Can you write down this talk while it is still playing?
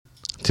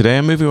Today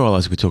on Movie Roll,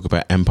 as we talk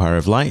about Empire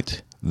of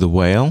Light, The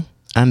Whale,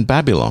 and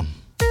Babylon.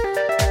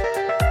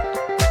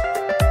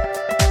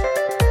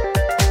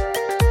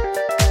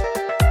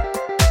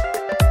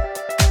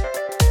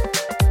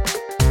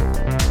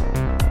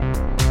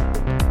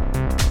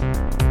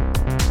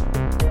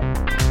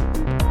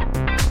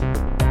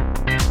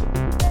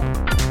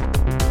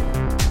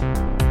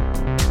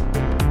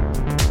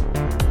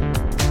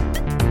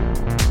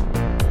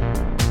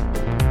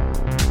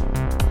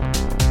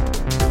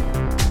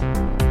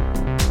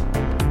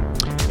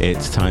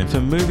 It's time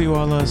for Movie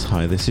Wallahs.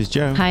 Hi, this is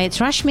Joe. Hi, it's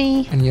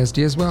Rashmi. And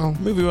Yazdi as well.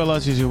 Movie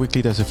Wallahs is your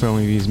weekly dose of film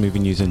reviews, movie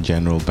news, and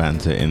general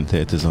banter in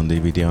theatres, on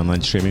DVD,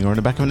 online streaming, or in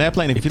the back of an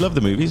airplane. If you love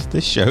the movies,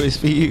 this show is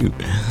for you.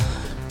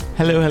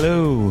 Hello,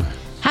 hello.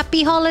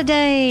 Happy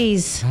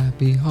holidays.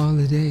 Happy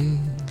holidays.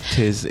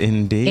 Tis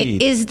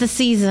indeed. It is the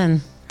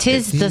season.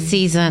 Tis the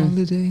season.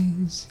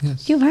 Holidays.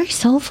 Yes. You're very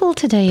soulful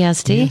today,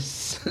 Yazdi.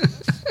 Yes.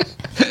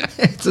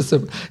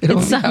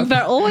 I'm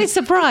always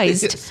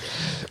surprised. Yes.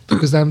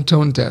 Because I'm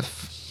tone deaf.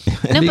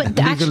 No, but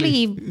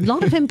actually, a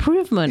lot of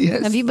improvement.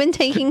 Yes. Have you been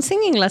taking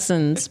singing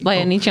lessons by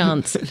any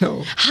chance?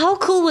 No. How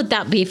cool would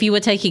that be if you were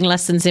taking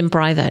lessons in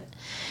private?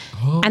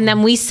 Oh. And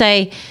then we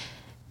say,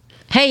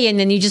 hey, and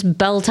then you just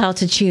belt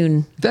out a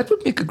tune. That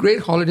would make a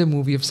great holiday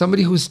movie of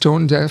somebody who's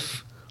tone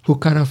deaf, who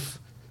kind of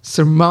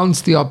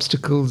surmounts the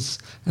obstacles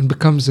and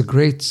becomes a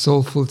great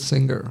soulful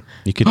singer.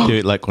 You could do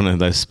it like one of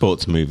those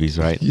sports movies,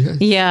 right? Yes.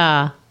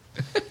 Yeah.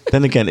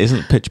 Then again,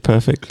 isn't Pitch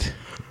Perfect?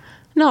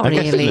 Not I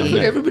guess really. no.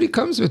 Everybody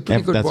comes with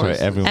pretty good That's voice.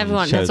 right.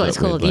 Everyone That's shows what it's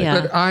up with, called, like-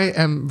 yeah. But I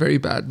am very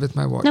bad with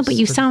my voice. No, but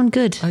you sound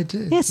good. I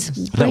did, Yes,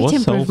 yes. That great was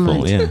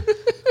improvement. soulful,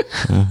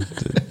 yeah.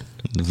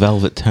 The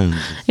velvet tones.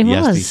 It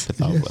Yazdi's was. the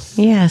velvet.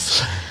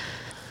 Yes.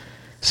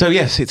 So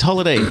yes, it's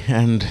holiday,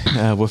 and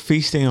we're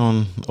feasting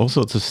on all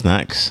sorts of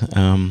snacks.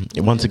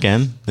 Once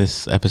again,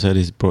 this episode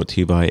is brought to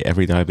you by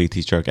every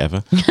diabetes drug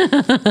ever.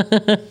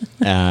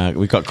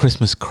 We got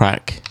Christmas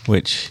crack,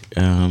 which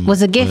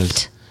Was a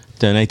gift.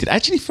 donated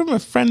actually from a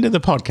friend of the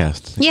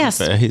podcast. Yes,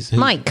 His-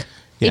 Mike.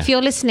 yeah. If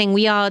you're listening,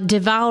 we are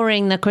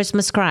devouring the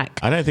Christmas crack.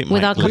 I don't think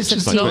with Mike our cups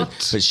listens of much,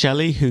 tea. but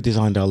Shelley, who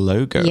designed our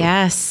logo,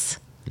 Yes,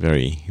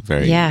 very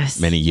Yes.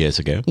 many years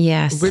ago.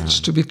 yes,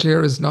 Which, to be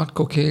clear, is not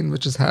cocaine,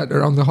 which is had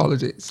around the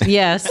holidays.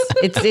 yes.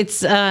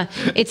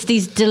 It's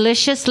these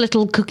delicious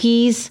little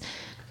cookies.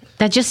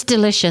 They're just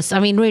delicious. I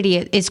mean, really,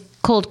 it's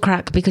called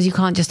crack because you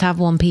can't just have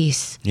one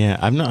piece. Yeah,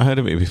 I've not heard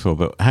of it before,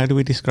 but how do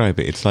we describe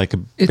it? It's like a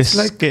It's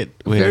biscuit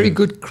like with very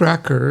good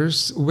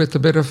crackers with a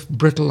bit of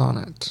brittle on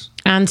it.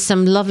 And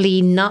some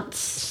lovely nuts.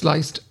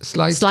 Sliced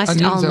Sliced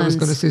onions. I was almonds.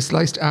 going to say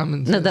sliced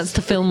almonds. No, that's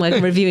the film we're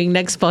reviewing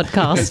next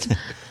podcast.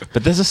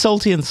 But there's a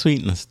salty and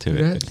sweetness to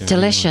it. Yeah.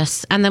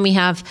 Delicious. And then we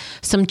have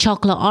some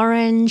chocolate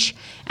orange.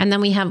 And then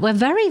we're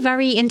very,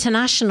 very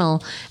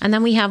international. And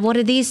then we have, what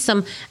are these?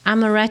 Some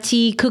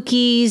amaretti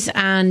cookies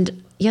and,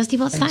 Yazdi,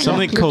 what's that?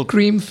 something Chocolate called-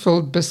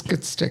 cream-filled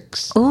biscuit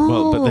sticks. Oh,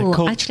 Well, but they're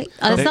called- actually,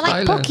 they're- is that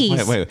like Thailand.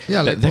 Pockies? Wait.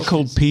 Yeah, they're like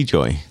called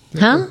P-Joy.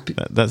 Huh?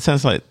 That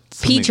sounds like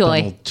something P-Joy.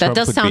 Donald That Trump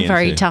does would sound be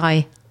very into.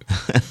 Thai.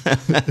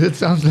 It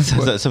sounds like Sounds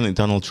what? like something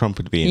Donald Trump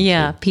would be into.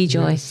 Yeah,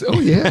 P-Joy. Yes. Oh,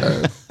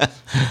 yeah.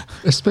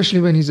 Especially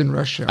when he's in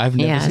Russia. I've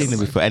never Yes. seen them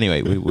before.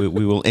 Anyway, we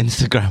will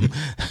Instagram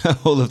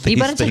all of these You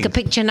better take a things.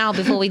 picture now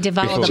before we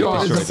devour Before the we Joy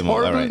box. destroy is a them all.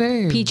 horrible All right.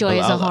 name. P-Joy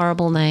is a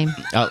horrible name.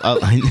 I'll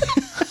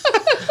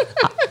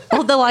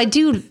Although I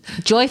do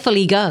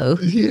joyfully go.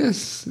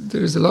 Yes,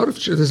 there's a lot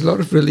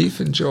of relief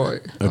and joy.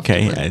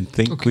 okay, afterward. I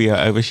think we are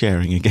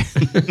oversharing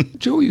again.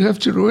 Joe, you have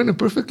to ruin a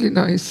perfectly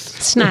nice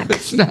Snack.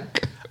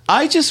 snack.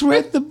 I just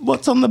read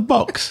what's on the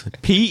box.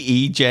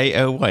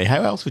 P-E-J-O-Y.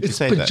 How else would you It's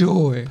say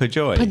P-Joy. that?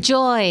 P-Joy.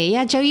 P-Joy.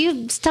 Yeah, Joe,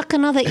 you stuck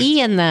another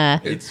E in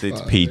there. It's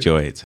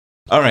P-Joy.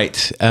 All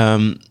right.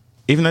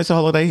 Even though it's a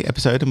holiday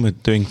episode and we're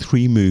doing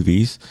 3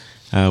 movies,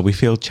 we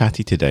feel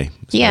chatty today.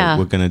 So Yeah.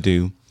 we're going to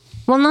do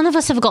Well, none of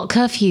us have got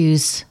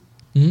curfews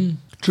True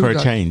for a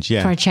that. change.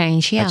 Yeah. for a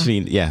change. Yeah. Actually,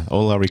 yeah.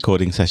 All our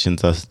recording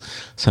sessions are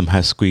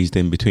somehow squeezed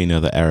in between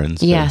other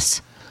errands. So,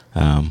 Yes.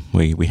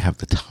 we have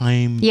the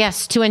time.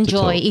 Yes, to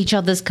enjoy talk. each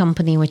other's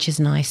company, which is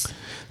nice.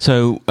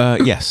 So,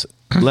 yes,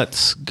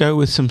 let's go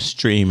with some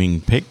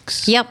streaming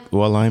picks. Yep.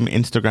 While I'm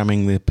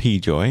Instagramming the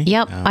P-Joy.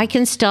 Yep, I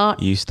can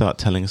start. You start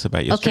telling us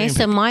about your Okay, streaming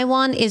so pick. my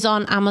one is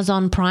on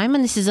Amazon Prime,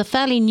 and this is a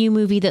fairly new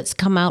movie that's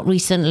come out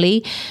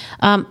recently.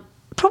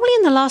 Probably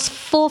in the last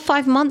 4 or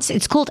 5 months.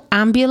 It's called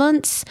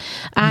Ambulance,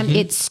 and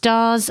it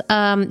stars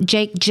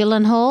Jake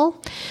Gyllenhaal,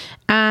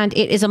 and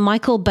it is a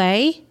Michael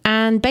Bay,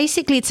 and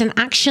basically it's an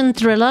action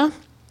thriller.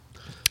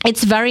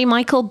 It's very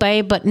Michael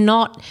Bay, but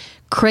not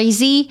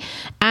crazy,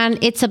 and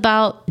it's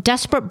about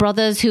desperate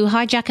brothers who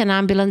hijack an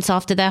ambulance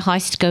after their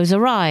heist goes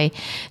awry,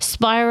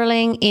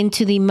 spiraling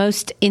into the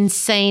most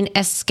insane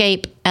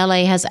escape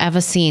LA has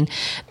ever seen.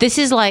 This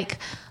is like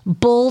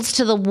balls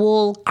to the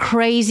wall,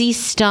 crazy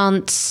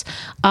stunts,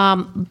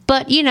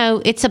 but you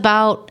know, it's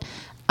about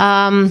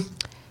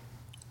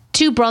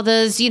two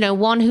brothers,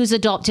 one who's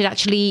adopted.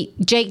 Actually,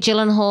 Jake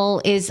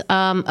Gyllenhaal is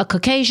a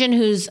Caucasian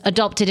who's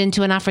adopted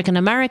into an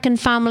African-American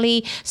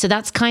family. So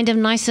that's kind of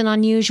nice and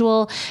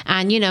unusual.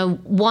 And,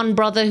 one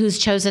brother who's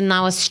chosen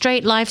now a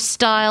straight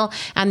lifestyle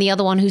and the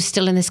other one who's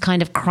still in this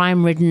kind of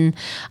crime-ridden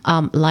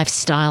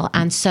lifestyle.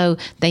 And so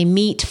they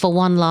meet for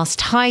one last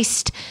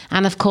heist.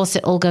 And of course,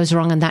 it all goes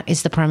wrong. And that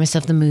is the premise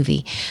of the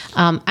movie.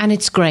 And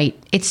it's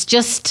great. It's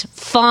just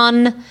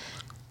fun,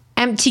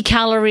 empty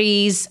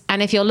calories.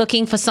 And if you're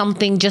looking for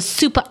something just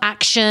super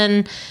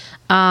action,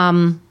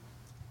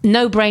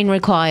 no brain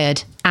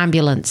required,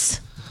 Ambulance.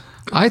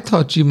 I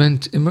thought you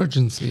meant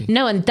Emergency.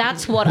 No, and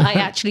that's what I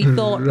actually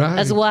thought Right.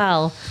 as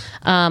well.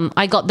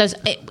 I got those.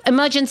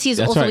 Emergency is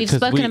That's also, right, we've 'cause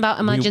spoken about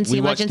Emergency.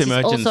 we watched Emergency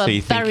is also a Emergency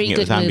very thinking it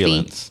good was movie.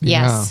 Ambulance.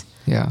 Yes.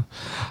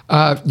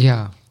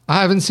 Yeah.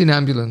 I haven't seen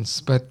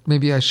Ambulance, but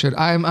maybe I should.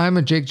 I'm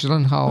a Jake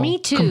Gyllenhaal Me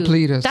too.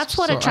 completist. That's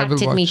what so I will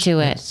attracted me watch- to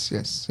it.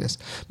 Yes.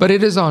 But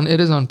it is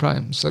on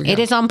Prime. So yeah. It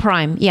is on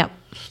Prime. Yep.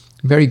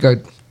 Very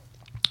good.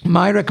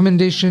 My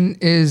recommendation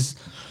is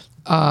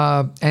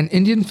an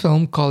Indian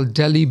film called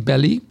Delhi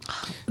Belly.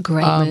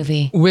 Great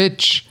movie.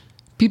 Which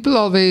people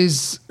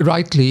always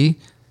rightly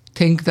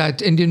think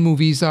that Indian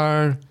movies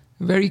are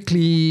very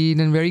clean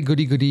and very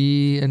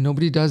goody-goody and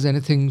nobody does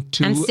anything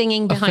too And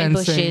singing behind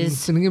offensive, bushes.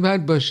 singing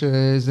behind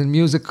bushes and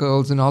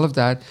musicals and all of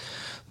that.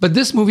 But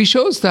this movie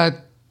shows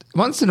that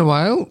once in a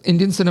while,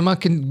 Indian cinema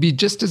can be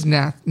just as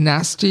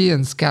nasty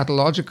and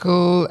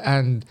scatological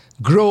and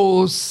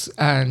gross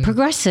and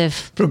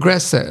progressive,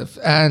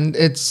 and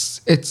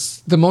it's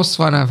the most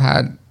fun I've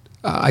had.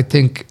 I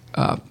think,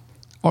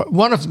 or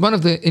one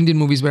of the Indian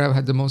movies where I've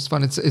had the most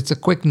fun. It's a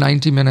quick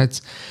 90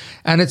 minutes,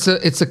 and it's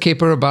a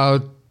caper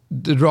about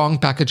the wrong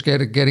package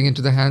getting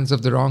into the hands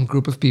of the wrong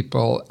group of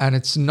people, and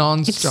it's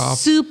non-stop.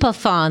 It's super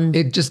fun.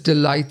 It just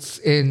delights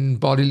in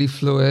bodily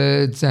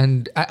fluids,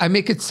 and I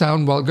make it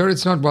sound vulgar.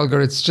 It's not vulgar.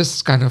 It's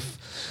just kind of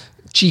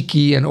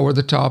cheeky and over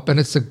the top, and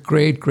it's a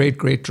great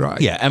ride.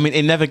 Yeah, I mean,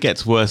 it never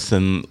gets worse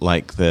than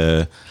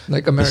the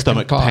American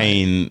stomach Pie.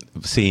 pain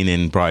scene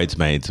in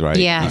Bridesmaids, right?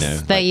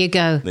 Yes, there you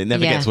go. It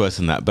never Yeah. gets worse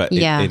than that, but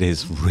Yeah. it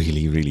is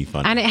really, really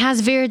fun. And it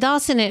has Veer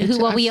Das in it,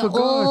 who I we are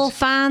forgot. all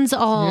fans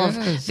of.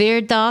 Yes. Veer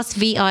Das,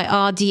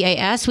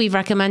 Virdas. We've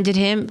recommended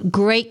him.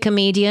 Great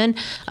comedian.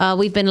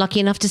 We've been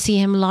lucky enough to see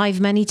him live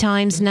many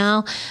times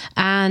now.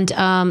 And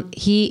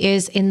he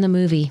is in the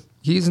movie.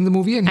 He's in the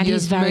movie, and he he's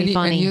has very many,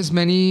 funny. and he has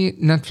many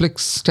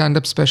Netflix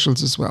stand-up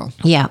specials as well.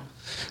 Yeah.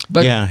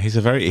 But yeah,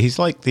 he's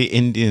like the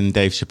Indian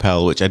Dave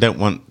Chappelle, which I don't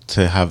want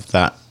to have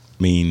that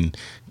mean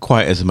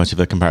quite as much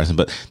of a comparison,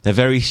 but they're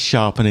very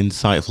sharp and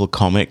insightful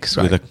comics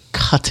with a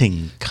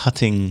cutting.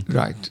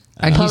 right,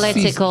 and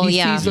Political, he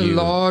yeah. sees a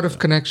lot of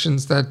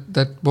connections that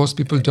most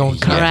people don't.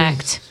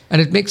 Correct.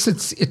 And it makes it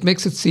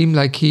seem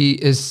like he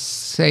is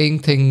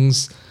saying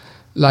things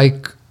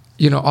like,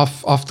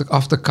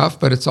 off the cuff,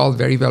 but it's all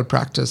very well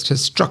practiced.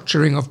 His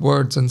structuring of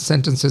words and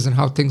sentences and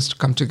how things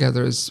come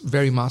together is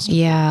very masterful.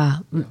 Yeah.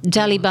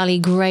 Delhi Belly,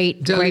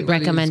 great Belly is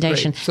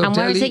recommendation. great. So And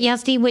where is Delhi- it,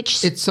 Yazdi?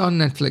 Which? It's on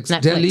Netflix.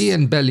 Netflix. Delhi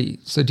and Belly.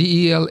 So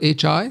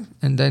DELHI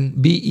and then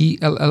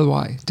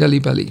BELLY. Delhi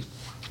Belly.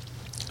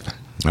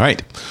 All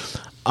right.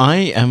 I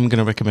am going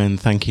to recommend,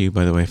 thank you,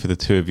 by the way, for the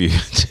two of you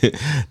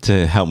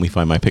to help me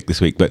find my pick this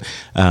week, but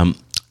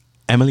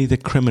Emily the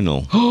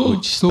Criminal,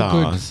 which so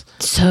good. stars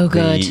So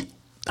good. the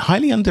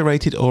highly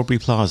underrated Aubrey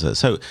Plaza.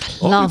 So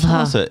Love Aubrey her.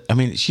 Plaza, I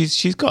mean,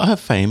 she's got her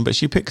fame, but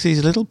she picks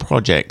these little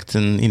projects,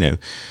 and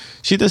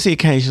she does the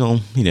occasional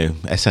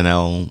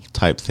SNL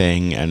type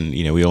thing, and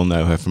we all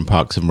know her from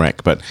Parks and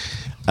Rec. But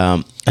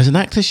as an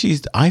actor,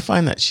 I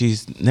find that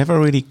she's never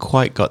really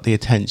quite got the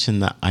attention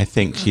that I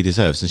think she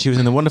deserves. And she was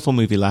in a wonderful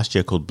movie last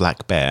year called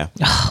Black Bear.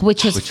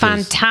 Which was was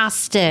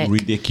fantastic.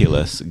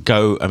 Ridiculous.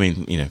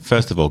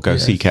 First of all, go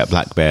Yes. seek out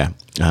Black Bear.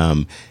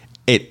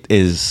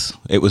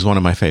 It was one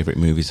of my favorite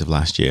movies of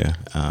last year.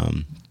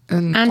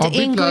 And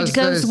Aubrey Ingrid Plaza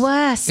Goes is-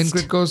 West.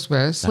 Ingrid Goes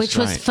West. which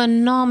was right.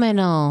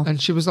 phenomenal. And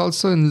she was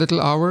also in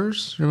Little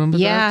Hours. Remember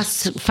that?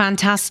 Yes,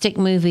 fantastic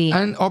movie.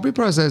 And Aubrey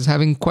Plaza is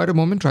having quite a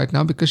moment right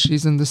now because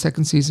she's in the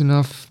second season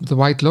of The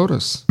White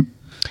Lotus.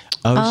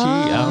 I haven't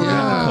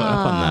caught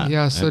up on that.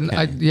 Yeah, so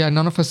Okay.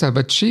 none of us have,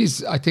 but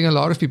I think a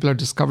lot of people are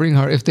discovering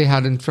her if they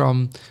hadn't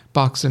from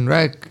Parks and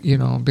Rec,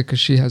 because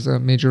she has a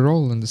major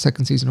role in the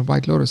second season of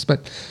White Lotus.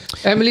 But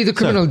Emily the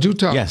Criminal, do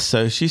talk. Yes,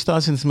 so she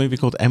stars in this movie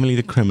called Emily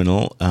the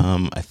Criminal.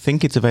 I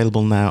think it's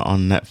available now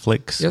on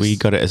Netflix. Yes. We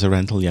got it as a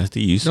rental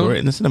yesterday. You saw No. it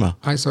in the cinema.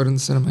 I saw it in the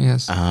cinema,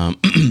 yes.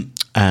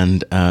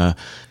 And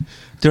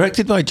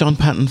directed by John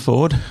Patton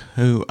Ford,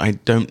 who I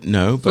don't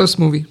know. But First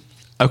movie.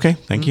 okay,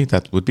 thank you.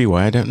 That would be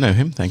why I don't know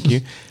him. Thank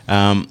you.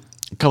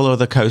 A couple of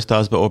other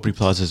co-stars, but Aubrey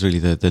Plaza is really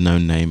the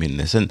known name in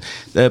this. And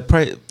the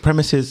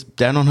premise is,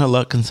 down on her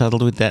luck and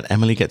saddled with debt,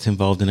 Emily gets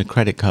involved in a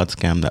credit card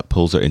scam that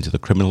pulls her into the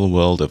criminal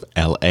world of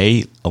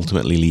L.A.,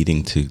 ultimately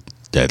leading to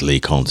deadly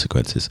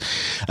consequences.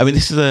 I mean,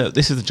 this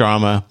is a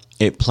drama.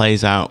 It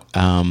plays out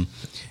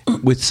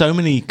with so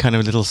many kind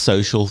of little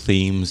social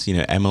themes. You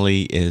know,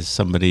 Emily is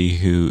somebody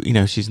who, you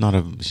know, she's not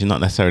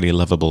necessarily a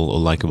lovable or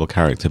likable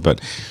character,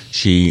 but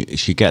she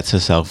gets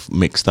herself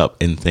mixed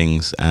up in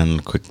things,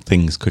 and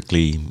things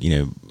quickly, you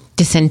know,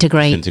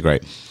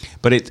 disintegrate.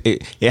 But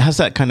it has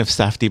that kind of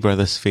Safdie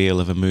Brothers feel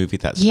of a movie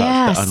that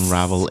starts to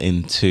unravel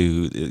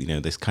into, you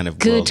know, this kind of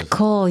good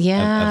call.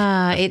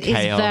 Yeah, it is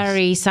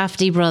very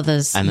Safdie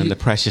Brothers. And then the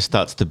pressure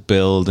starts to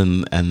build,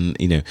 and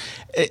you know,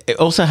 it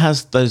also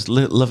has those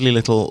lovely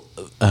little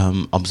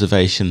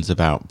observations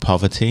about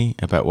poverty,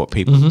 about what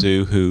people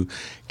do who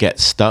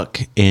get stuck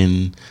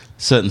in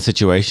certain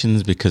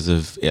situations because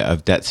of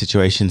debt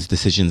situations,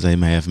 decisions they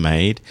may have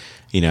made.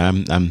 You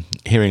know, I'm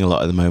hearing a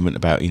lot at the moment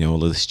about, you know,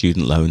 all of the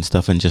student loan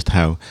stuff, and just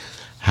how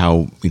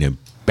you know,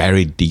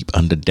 buried deep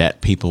under debt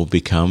people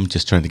become,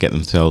 just trying to get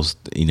themselves,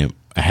 you know,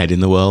 ahead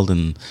in the world.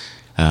 And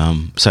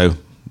so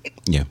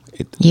yeah.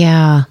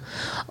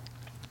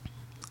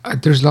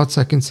 There's lots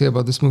I can say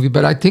about this movie,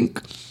 but I think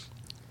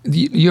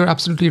you're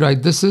absolutely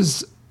right. This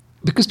is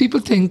because people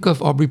think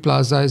of Aubrey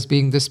Plaza as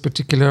being this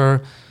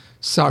particular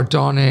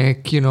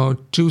sardonic, you know,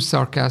 too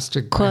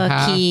sarcastic,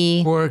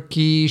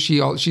 quirky.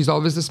 She's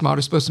always the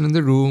smartest person in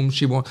the room.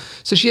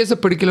 So she has a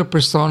particular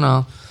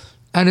persona,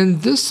 and in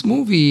this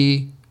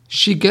movie,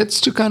 she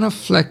gets to kind of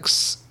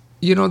flex,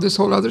 you know, this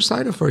whole other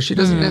side of her. She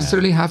doesn't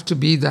necessarily have to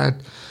be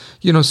that,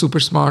 you know, super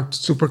smart,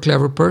 super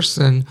clever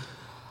person,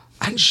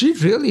 and she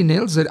really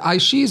nails it.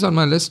 She's on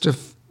my list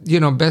of, you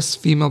know, best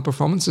female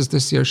performances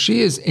this year. She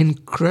is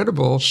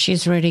incredible.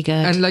 She's really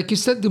good. And like you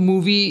said, the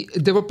movie,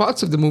 there were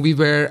parts of the movie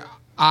where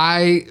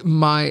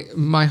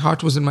my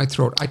heart was in my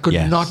throat. I could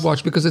not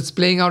watch because it's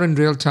playing out in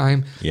real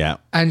time. Yeah.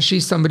 And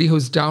she's somebody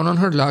who's down on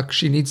her luck.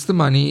 She needs the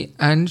money,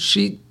 and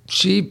she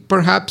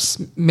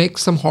perhaps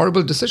makes some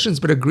horrible decisions,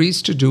 but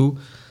agrees to do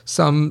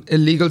some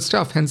illegal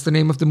stuff, hence the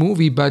name of the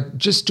movie. But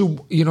just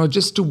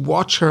to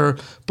watch her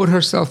put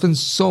herself in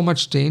so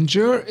much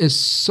danger is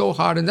so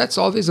hard. And that's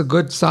always a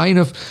good sign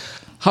of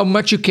how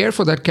much you care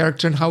for that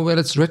character and how well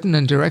it's written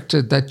and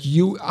directed,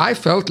 I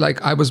felt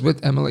like I was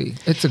with Emily.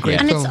 It's a great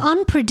film. And it's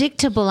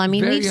unpredictable. I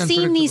mean, we've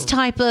seen these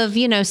type of,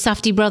 you know,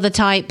 Safdie Brother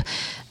type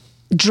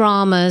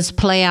dramas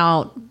play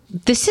out.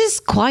 This is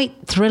quite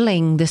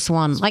thrilling, this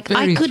one. Like,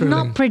 I could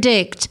not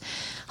predict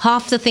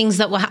half the things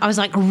that I was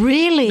like,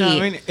 really? No,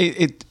 I mean,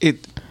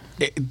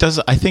 it does.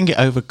 I think it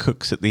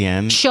overcooks at the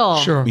end.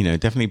 Sure. You know,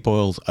 definitely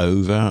boils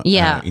over.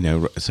 Yeah. You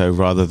know, so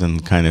rather than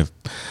kind of,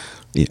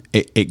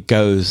 it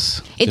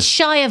goes. It's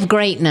shy of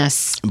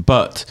greatness.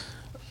 But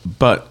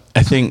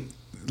I think,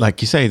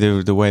 like you say,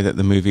 the way that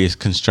the movie is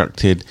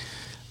constructed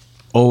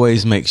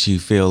always makes you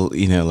feel,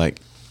 you know, like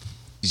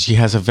she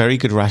has a very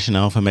good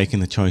rationale for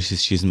making the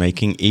choices she's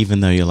making, even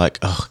though you're like,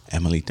 oh,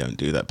 Emily, don't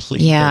do that,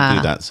 please, don't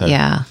do that. So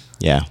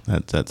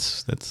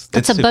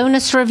that's a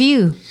bonus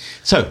review.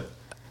 So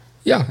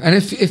yeah, and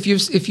if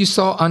you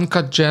saw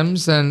Uncut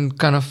Gems and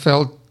kind of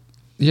felt,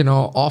 you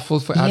know, awful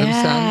for Adam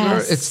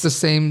Sandler, it's the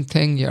same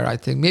thing here. I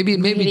think maybe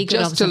really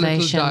just a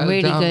little dialed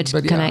really down, good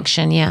but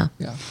connection. Yeah.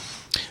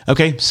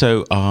 Okay,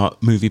 so our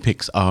movie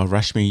picks are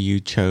Rashmi. You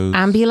chose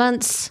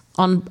Ambulance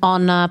on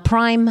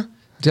Prime,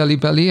 Delhi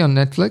Belly on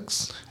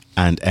Netflix,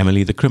 and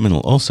Emily the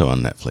Criminal also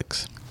on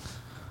Netflix.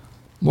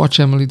 Watch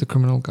Emily the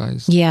Criminal,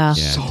 guys. Yeah,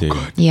 so do.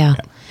 good. Yeah.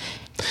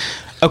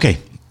 Okay,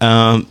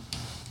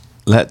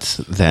 let's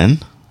then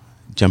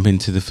jump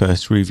into the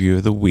first review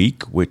of the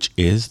week, which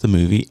is the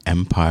movie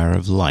Empire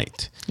of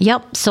Light.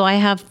 Yep. So I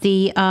have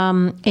the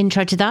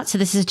intro to that. So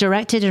this is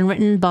directed and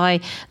written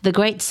by the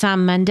great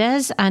Sam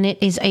Mendes, and it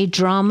is a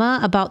drama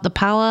about the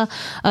power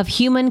of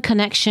human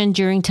connection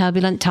during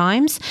turbulent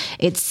times.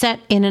 It's set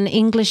in an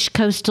English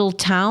coastal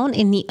town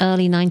in the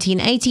early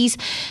 1980s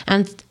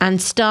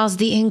and stars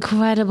the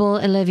incredible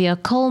Olivia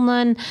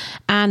Colman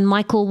and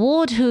Michael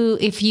Ward, who,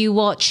 if you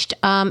watched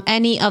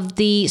any of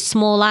the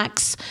Small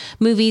Axe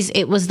movies,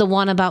 it was the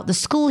one about the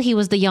school. He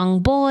was the young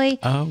boy.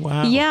 Oh,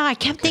 wow. Yeah, I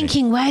kept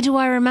thinking, where do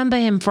I remember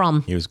him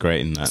from? He was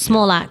great in that.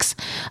 Small Axe.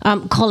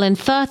 Colin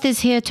Firth is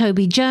here,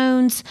 Toby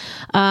Jones,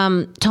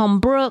 Tom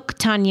Brooke,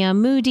 Tanya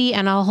Moody,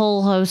 and a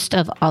whole host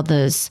of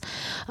others.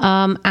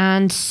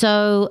 And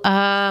so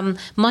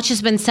much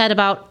has been said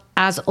about,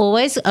 as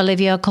always,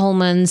 Olivia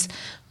Colman's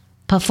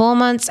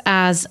performance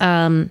as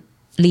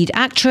lead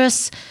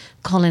actress.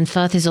 Colin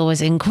Firth is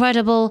always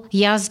incredible.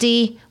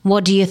 Yazdi,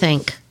 what do you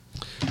think?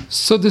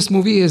 So this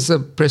movie is a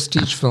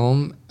prestige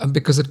film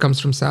because it comes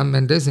from Sam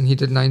Mendes, and he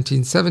did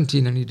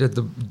 1917, and he did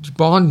the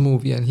Bond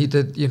movie, and he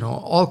did, you know,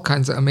 all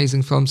kinds of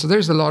amazing films. So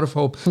there's a lot of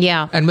hope.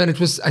 Yeah. And when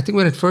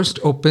it first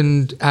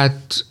opened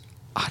at,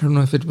 I don't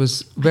know if it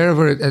was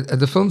wherever at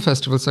the film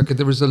festival circuit,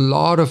 there was a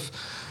lot of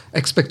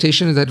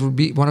expectation that it would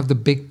be one of the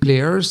big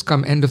players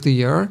come end of the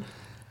year.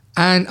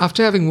 And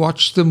after having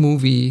watched the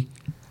movie,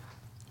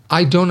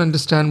 I don't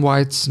understand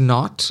why it's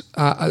not.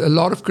 A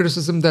lot of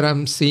criticism that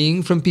I'm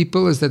seeing from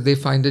people is that they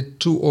find it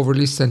too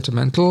overly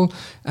sentimental,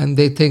 and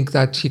they think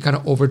that he kind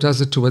of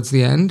overdoes it towards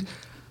the end.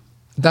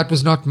 That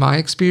was not my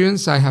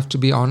experience, I have to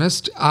be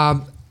honest.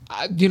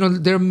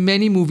 there are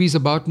many movies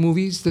about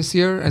movies this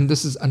year, and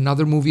this is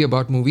another movie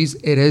about movies.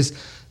 It is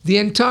the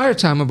entire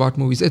time about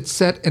movies. It's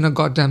set in a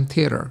goddamn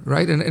theater,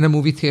 right? In a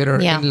movie theater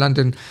in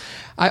London.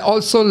 I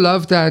also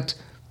love that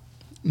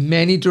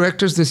many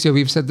directors this year,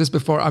 we've said this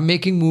before, are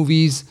making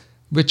movies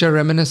which are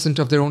reminiscent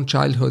of their own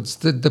childhoods,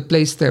 the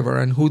place they were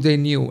and who they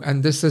knew.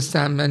 And this is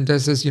Sam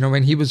Mendes'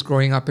 when he was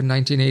growing up in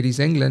 1980s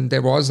England,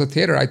 there was a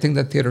theater. I think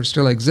that theater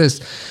still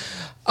exists.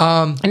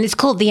 And it's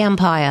called The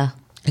Empire.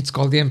 It's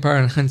called The Empire,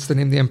 and hence the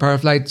name The Empire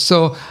of Light.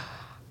 So,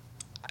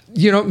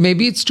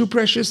 maybe it's too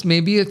precious.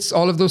 Maybe it's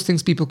all of those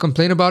things people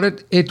complain about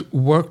it. It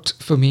worked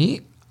for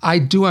me. I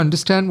do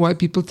understand why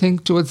people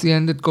think towards the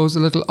end it goes a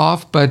little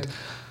off, but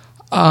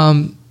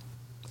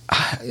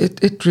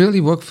it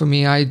really worked for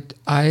me.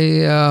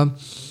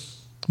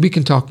 We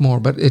can talk more,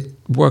 but it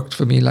worked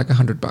for me like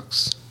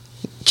 $100.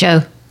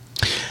 Joe?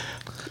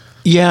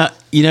 Yeah,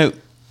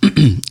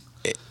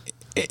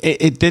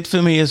 it did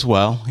for me as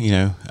well.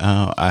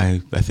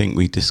 I think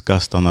we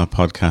discussed on our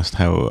podcast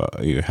how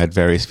you had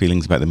various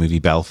feelings about the movie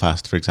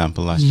Belfast, for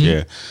example, last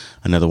year.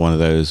 Another one of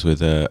those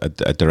with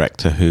a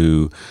director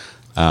who,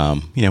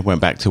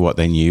 went back to what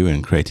they knew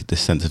and created this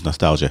sense of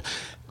nostalgia.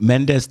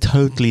 Mendes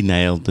totally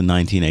nailed the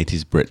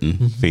 1980s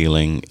Britain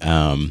feeling.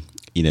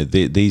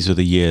 These were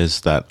the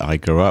years that I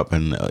grew up,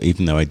 and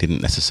even though I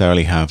didn't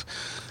necessarily have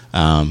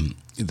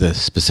the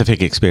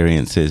specific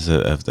experiences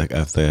of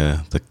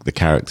the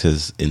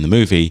characters in the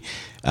movie,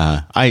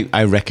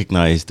 I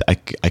recognized I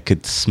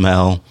could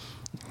smell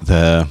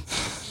the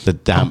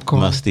damp,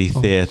 Popcorn. musty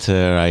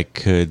theater. I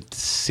could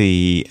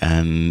see,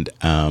 and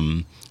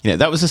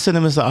that was the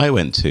cinemas that I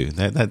went to.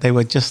 They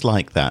were just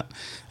like that,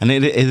 and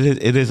it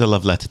is a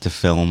love letter to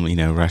film.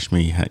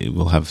 Rashmi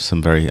will have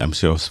some very, I'm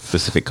sure,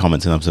 specific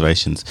comments and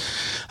observations.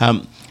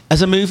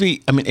 As a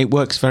movie, I mean, it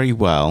works very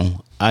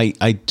well.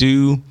 I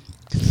do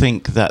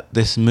think that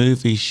this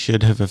movie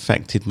should have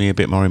affected me a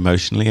bit more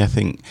emotionally. I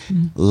think,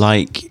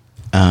 like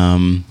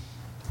a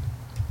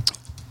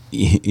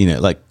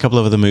couple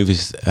of other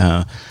movies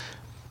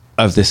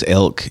of this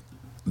ilk,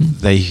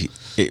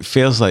 it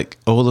feels like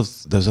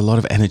there's a lot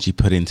of energy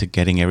put into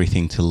getting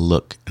everything to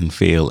look and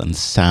feel and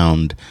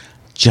sound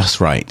just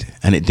right,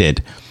 and it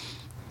did.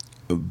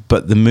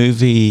 But the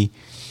movie,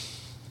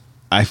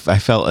 I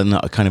felt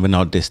a kind of an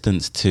odd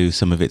distance to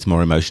some of its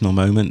more emotional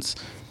moments.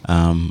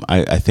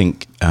 I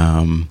think,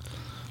 I'll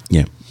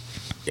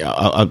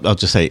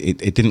just say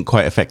it didn't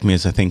quite affect me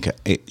as I think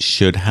it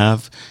should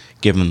have,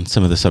 given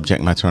some of the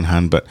subject matter on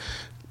hand. But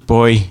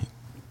boy,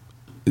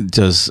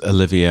 does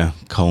Olivia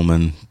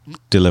Colman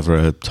deliver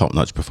a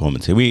top-notch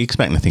performance here. We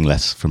expect nothing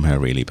less from her,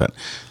 really. But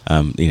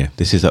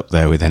this is up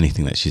there with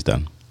anything that she's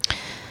done.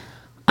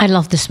 I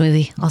love this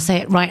movie. I'll say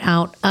it right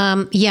out.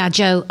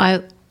 Joe,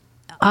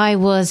 I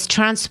was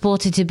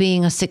transported to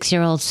being a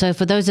 6-year-old. So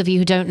for those of you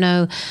who don't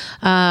know,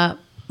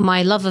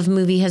 my love of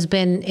movie has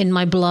been in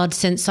my blood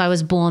since I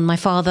was born. My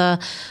father,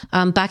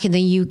 back in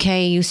the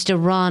UK, used to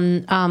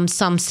run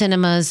some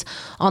cinemas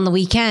on the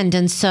weekend.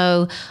 And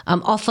so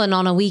often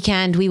on a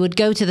weekend, we would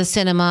go to the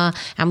cinema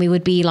and we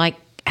would be like,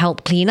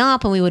 help clean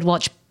up, and we would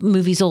watch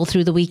movies all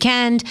through the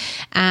weekend.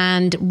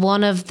 And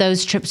one of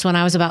those trips when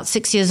I was about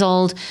 6 years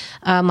old,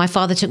 my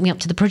father took me up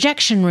to the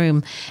projection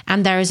room,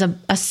 and there is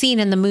a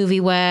scene in the movie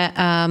where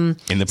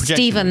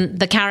Stephen,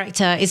 the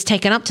character, is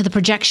taken up to the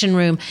projection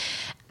room.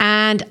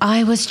 And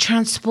I was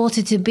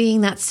transported to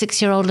being that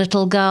 6-year-old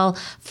little girl,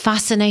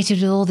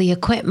 fascinated with all the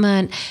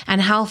equipment and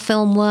how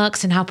film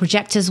works and how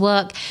projectors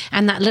work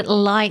and that little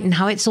light and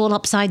how it's all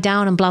upside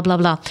down and blah, blah,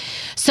 blah.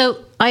 So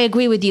I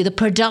agree with you. The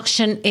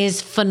production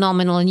is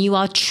phenomenal, and you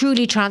are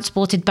truly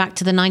transported back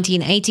to the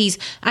 1980s,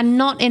 and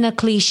not in a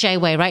cliche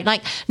way, right?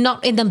 Like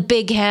not in the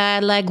big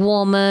hair, leg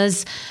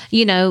warmers,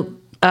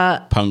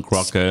 punk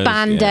rockers,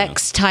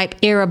 spandex type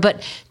era,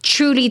 but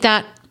truly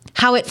that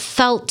how it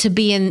felt to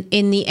be in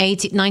the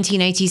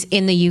 1980s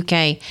in the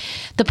UK.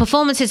 The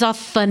performances are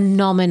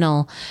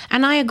phenomenal.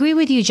 And I agree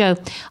with you, Joe.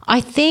 I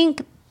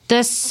think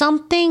there's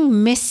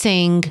something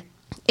missing.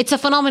 It's a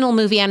phenomenal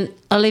movie, and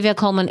Olivia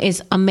Colman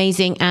is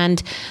amazing,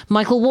 and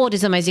Michael Ward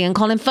is amazing, and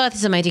Colin Firth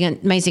is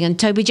amazing, and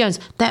Toby Jones.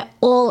 They're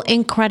all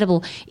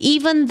incredible.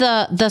 Even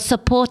the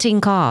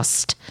supporting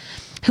cast,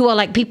 who are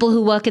like people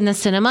who work in the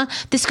cinema.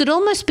 This could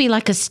almost be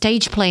like a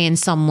stage play in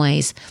some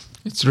ways.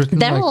 It's written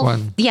like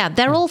one. Yeah,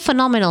 they're all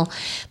phenomenal.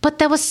 But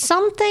there was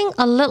something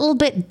a little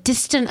bit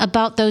distant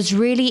about those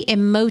really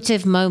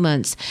emotive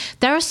moments.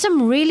 There are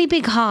some really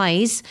big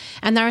highs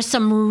and there are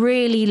some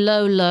really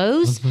low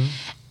lows. Mm-hmm.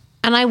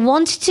 And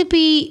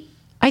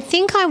I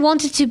think I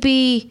wanted to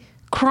be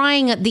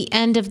crying at the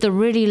end of the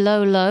really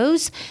low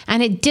lows,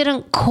 and it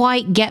didn't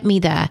quite get me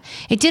there.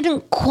 It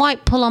didn't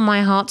quite pull on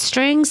my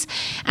heartstrings.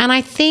 And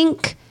I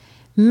think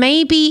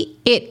maybe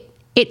it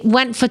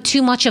went for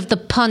too much of the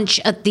punch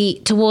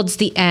towards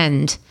the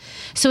end.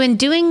 So in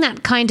doing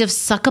that kind of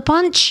sucker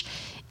punch,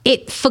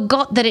 it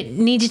forgot that it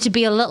needed to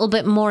be a little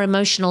bit more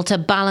emotional to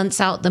balance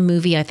out the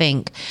movie, I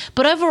think.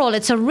 But overall,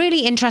 it's a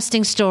really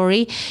interesting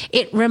story.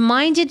 It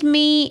reminded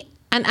me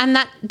And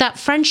that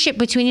friendship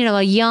between, you know,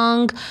 a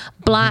young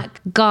black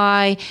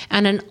guy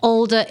and an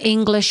older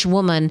English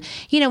woman,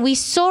 you know, we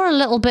saw a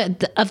little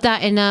bit of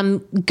that in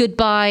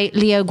Goodbye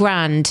Leo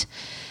Grand.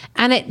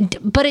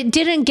 But it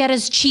didn't get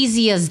as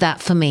cheesy as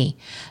that for me.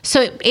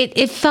 So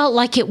it felt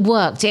like it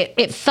worked.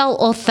 It felt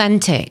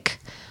authentic.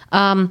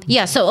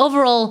 So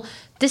overall,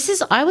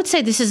 I would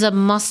say this is a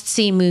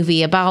must-see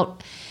movie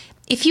about,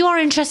 if you are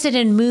interested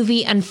in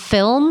movie and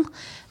film,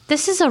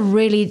 this is a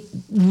really,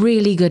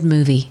 really good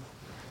movie.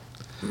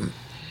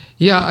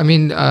 Yeah, I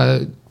mean,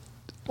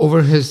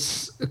 over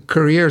his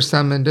career,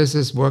 Sam Mendes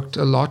has worked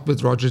a lot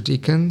with Roger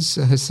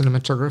Deakins, his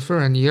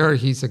cinematographer, and here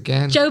he's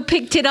again... Joe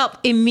picked it up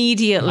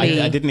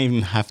immediately. I didn't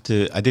even have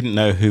to... I didn't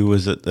know who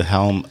was at the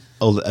helm,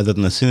 other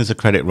than as soon as the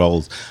credit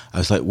rolls, I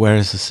was like, where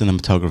is the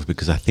cinematographer?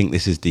 Because I think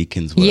this is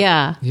Deakins' work.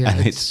 Yeah.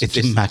 And it's just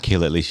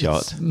immaculately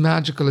shot. It's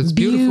magical. It's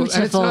beautiful.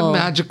 And it's not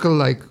magical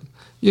like,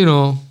 you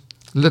know,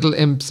 little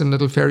imps and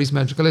little fairies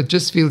magical. It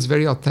just feels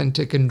very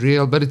authentic and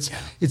real, but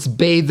it's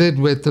bathed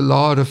with a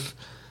lot of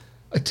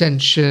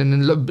attention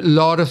and a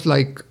lot of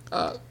like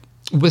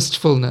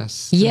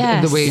wistfulness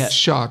in the way it's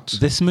shot.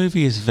 This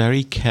movie is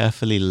very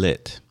carefully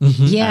lit.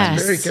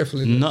 Yes. Very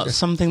carefully lit. Not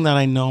something that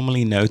I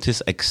normally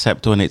notice,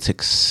 except when it's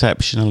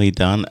exceptionally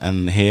done.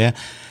 And here,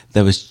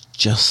 there was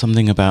just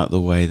something about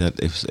the way that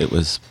it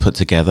was put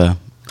together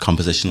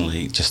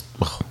compositionally. Just,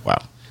 wow.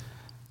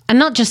 And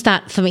not just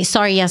that for me.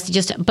 Sorry,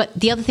 yes, but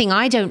the other thing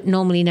I don't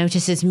normally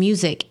notice is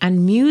music.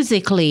 And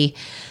musically,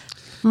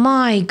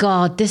 my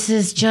God, this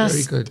is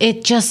just, very good.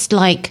 It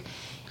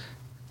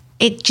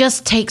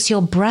just takes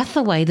your breath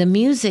away. The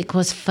music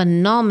was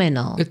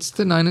phenomenal. It's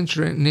the Nine Inch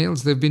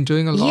Nails. They've been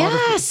doing a lot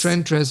of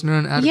Trent Reznor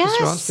and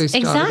Atticus Ross. They started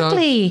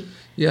exactly.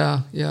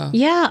 Yeah.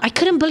 Yeah, I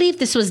couldn't believe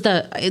this was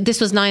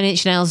Nine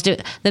Inch Nails.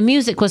 The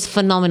music was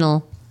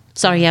phenomenal.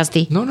 Sorry,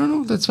 Yazdi.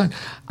 No, that's fine.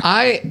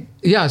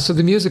 So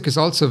the music is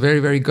also very,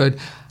 very good.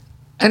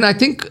 And I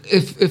think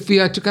if we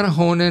had to kind of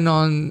hone in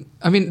on,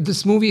 I mean,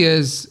 this movie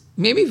is,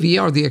 maybe we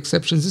are the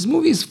exceptions. This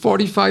movie is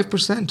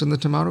 45% on the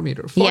tomato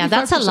meter. 45%. Yeah,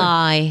 that's a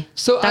lie.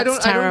 So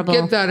that's I don't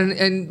get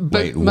that. But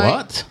wait,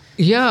 what?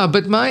 Yeah,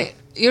 but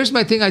here's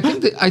my thing.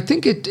 I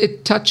think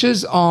it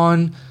touches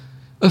on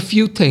a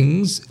few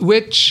things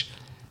which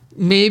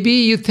maybe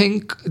you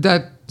think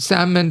that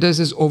Sam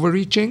Mendes is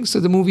overreaching. So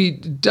the movie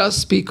does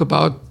speak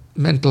about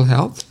mental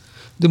health.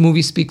 The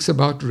movie speaks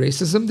about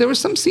racism. There were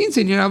some scenes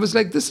in here I was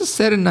like, this is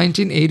set in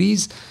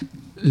 1980s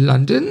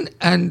London,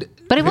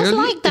 but it was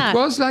like that. It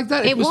was like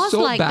that. It was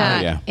so like bad.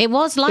 That. Yeah. It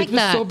was like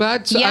that. It was so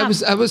bad. So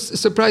I was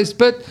surprised.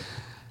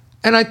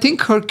 And I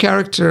think her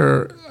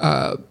character,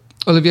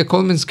 Olivia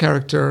Colman's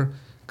character,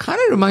 kind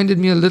of reminded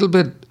me a little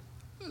bit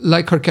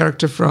like her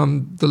character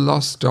from The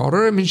Lost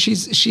Daughter. I mean,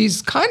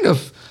 she's kind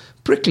of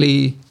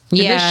prickly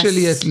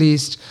initially, at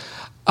least,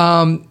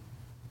 and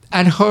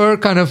her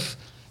kind of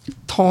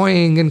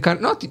toying and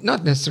kind of,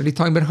 not necessarily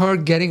toying, but her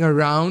getting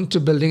around to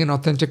building an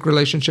authentic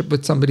relationship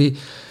with somebody,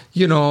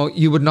 you know,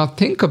 you would not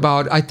think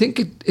about. I think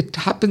it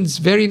happens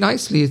very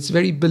nicely. It's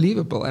very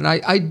believable. And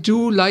I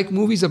do like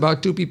movies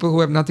about two people who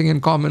have nothing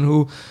in common,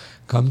 who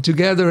come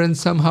together and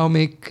somehow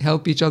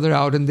help each other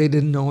out, and they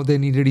didn't know they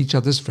needed each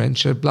other's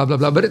friendship, blah, blah,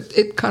 blah. But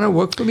it kind of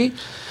worked for me.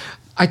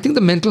 I think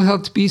the mental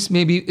health piece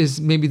is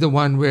the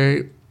one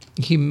where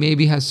he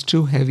maybe has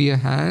too heavy a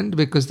hand,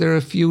 because there are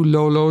a few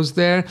low lows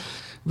there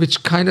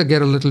which kind of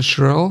get a little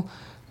shrill.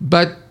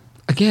 But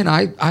again,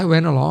 I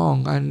went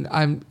along,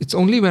 and it's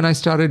only when I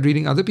started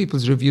reading other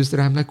people's reviews that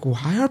I'm like,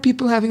 why are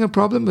people having a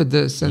problem with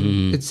this?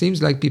 And it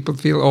seems like people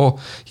feel,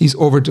 he's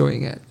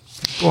overdoing it.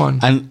 Go on.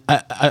 And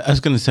I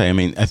was going to say, I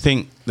mean, I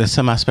think there's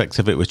some aspects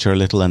of it which are a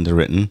little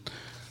underwritten,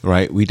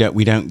 right? We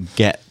don't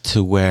get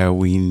to where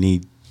we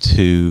need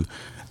to,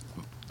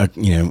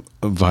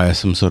 via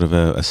some sort of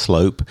a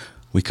slope.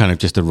 We kind of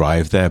just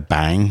arrive there,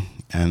 bang,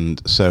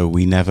 and so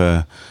we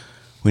never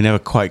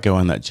quite go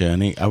on that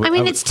journey.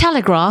 It's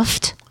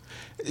telegraphed.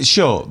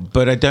 Sure,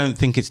 but I don't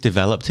think it's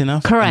developed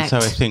enough. Correct.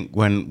 And so I think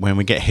when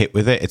we get hit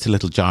with it, it's a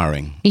little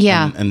jarring.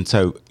 Yeah. And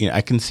so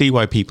I can see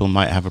why people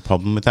might have a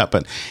problem with that.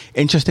 But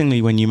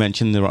interestingly, when you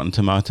mentioned the Rotten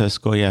Tomatoes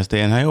score, Yazdi,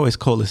 and I always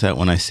call this out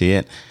when I see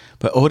it,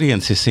 but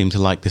audiences seem to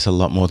like this a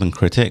lot more than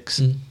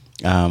critics.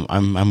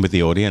 I'm with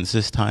the audience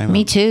this time.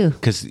 Me too.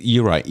 Because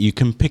you're right. You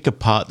can pick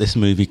apart this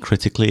movie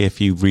critically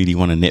if you really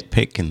want to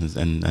nitpick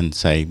and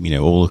say,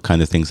 all the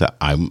kind of things that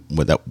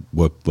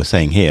we're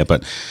saying here.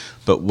 But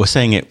we're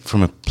saying it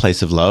from a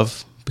place of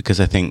love, because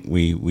I think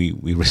we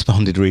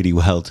responded really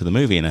well to the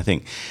movie. And I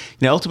think,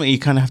 ultimately you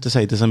kind of have to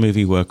say, does a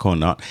movie work or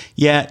not?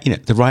 Yeah,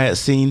 the riot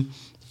scene,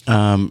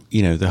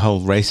 the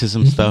whole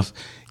racism stuff,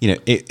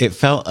 it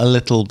felt a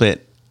little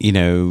bit,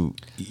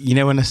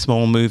 when a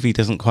small movie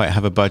doesn't quite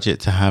have a budget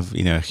to have,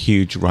 a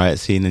huge riot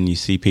scene, and you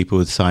see people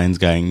with signs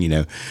going,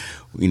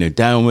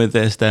 down with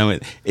this, down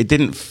with it.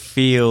 Didn't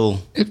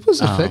feel. It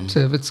was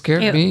effective. It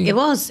scared me. It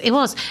was.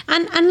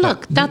 And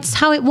look, that's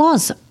how it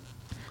was.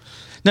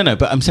 No,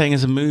 but I'm saying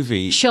as a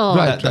movie, sure,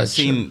 that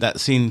scene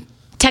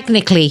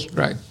technically,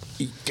 right.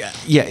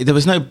 Yeah, there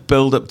was no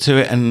build up to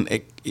it,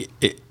 and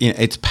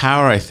its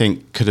power, I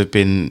think, could have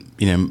been,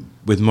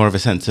 with more of a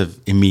sense of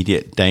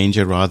immediate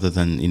danger rather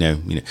than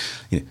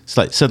it's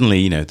like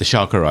suddenly the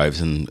shark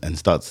arrives and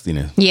starts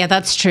Yeah,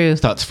 that's true.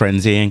 starts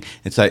frenzying.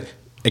 It's like,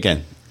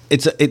 again,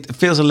 it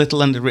feels a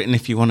little underwritten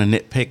if you want to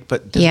nitpick,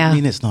 but doesn't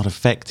mean it's not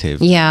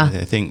effective. Yeah,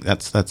 I think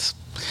that's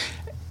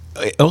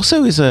it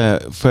also is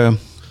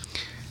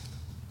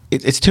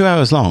it's 2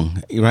 hours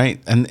long, right?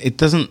 And it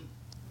doesn't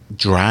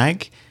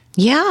drag.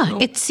 Yeah,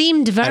 it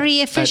seemed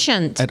very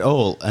efficient at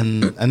all,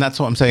 and that's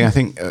what I'm saying. I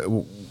think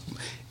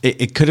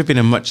it could have been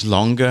a much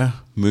longer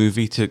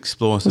movie to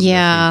explore some of the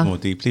things more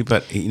deeply,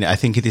 but I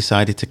think he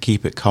decided to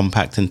keep it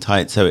compact and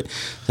tight so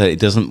that it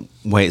doesn't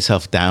weigh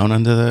itself down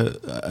under.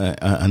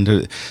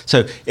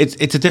 So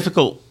it's a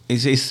difficult.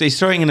 He's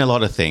throwing in a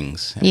lot of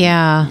things.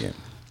 Yeah.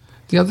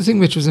 The other thing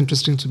which was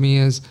interesting to me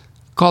is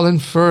Colin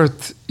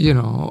Firth.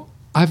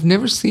 I've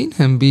never seen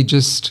him be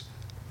just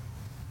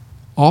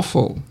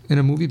awful in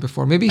a movie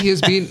before. Maybe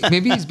he's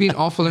been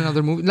awful in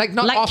other movies.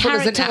 Not awful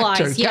as an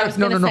actor. Yeah,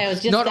 no.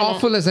 Not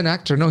awful as an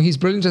actor. No, he's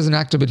brilliant as an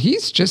actor, but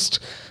he's just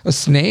a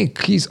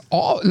snake. He's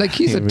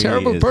a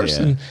terrible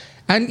person. Yeah.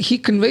 And he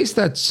conveys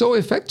that so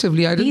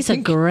effectively. He's a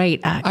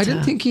great actor. I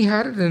didn't think he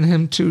had it in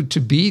him to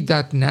be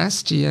that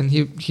nasty, and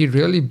he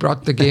really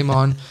brought the game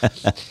on.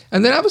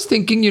 And then I was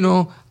thinking,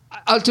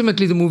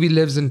 ultimately the movie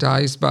lives and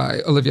dies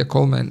by Olivia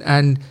Colman.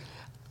 And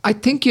I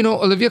think,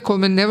 Olivia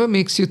Colman never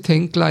makes you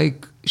think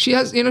like she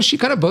has, she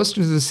kind of burst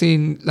into the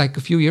scene like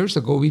a few years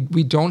ago.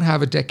 We don't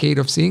have a decade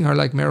of seeing her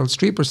like Meryl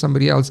Streep or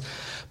somebody else,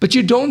 but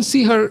you don't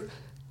see her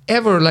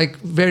ever like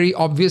very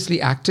obviously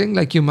acting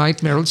like you might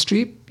Meryl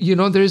Streep.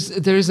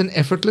 There's an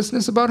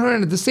effortlessness about her.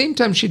 And at the same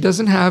time, she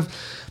doesn't have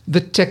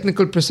the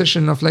technical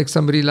precision of like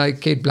somebody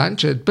like Cate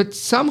Blanchett, but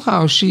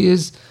somehow she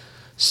is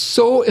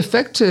so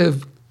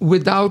effective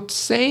without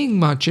saying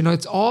much.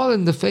 It's all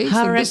in the face.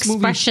 Her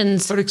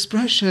expressions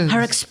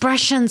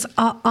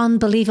are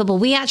unbelievable.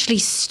 We actually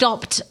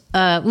stopped.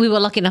 We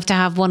were lucky enough to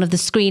have one of the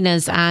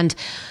screeners and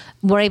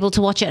were able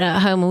to watch it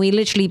at home. And we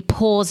literally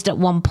paused at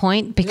one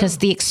point because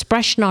the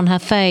expression on her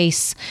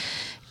face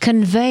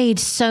conveyed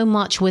so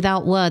much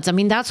without words. I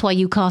mean, that's why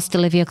you cast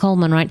Olivia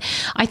Colman, right?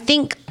 I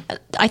think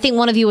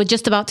one of you were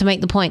just about to make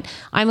the point.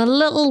 I'm a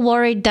little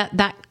worried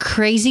that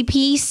crazy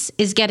piece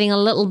is getting a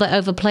little bit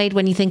overplayed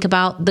when you think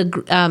about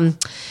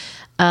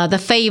the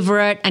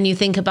Favorite and you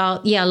think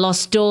about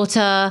Lost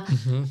Daughter.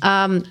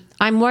 Mm-hmm.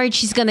 I'm worried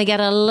she's going to get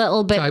a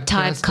little bit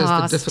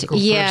typecast.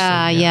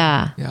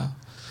 Yeah.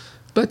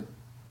 But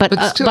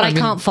still, I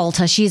can't fault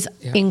her. She's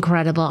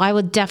incredible. I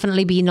would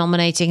definitely be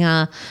nominating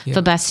her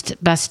for best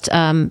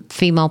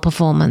female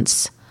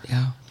performance.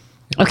 Yeah.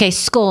 Okay,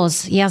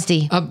 scores,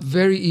 Yazdi.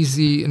 Very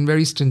easy and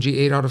very stingy,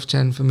 8 out of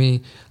 10 for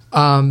me.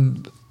 As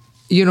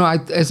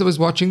I was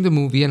watching the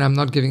movie, and I'm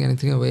not giving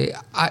anything away,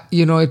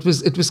 it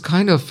was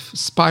kind of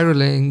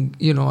spiraling,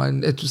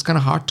 and it was kind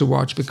of hard to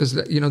watch because,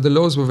 the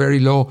lows were very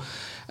low.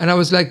 And I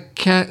was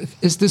like,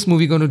 is this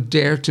movie going to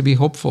dare to be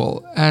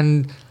hopeful?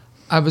 And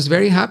I was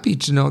very happy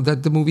to know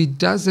that the movie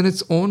does in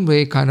its own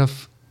way kind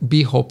of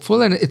be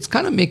hopeful. And it's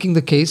kind of making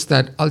the case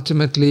that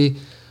ultimately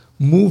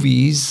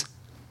movies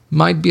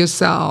might be a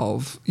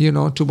salve,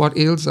 to what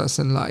ails us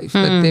in life.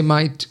 That they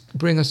might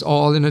bring us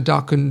all in a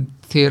darkened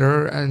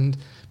theater, and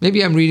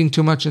maybe I'm reading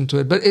too much into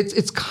it, but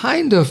it's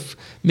kind of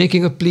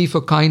making a plea for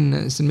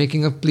kindness and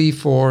making a plea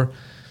for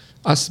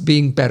us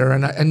being better.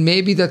 And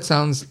maybe that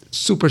sounds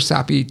super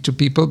sappy to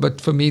people,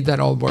 but for me that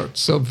all worked.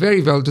 So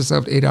very well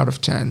deserved 8 out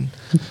of 10.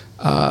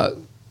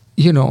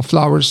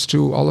 Flowers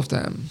to all of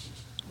them.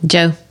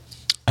 Joe?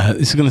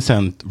 This is going to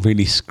sound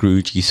really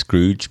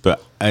Scrooge,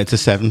 but it's a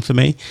 7 for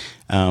me.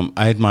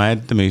 I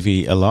admired the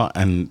movie a lot,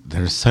 and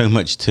there's so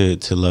much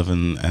to love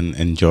and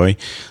enjoy.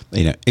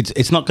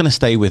 It's not going to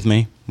stay with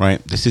me, right?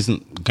 This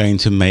isn't going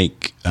to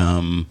make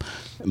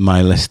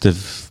my list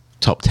of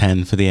top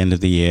 10 for the end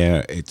of the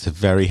year. It's a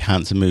very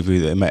handsome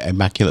movie with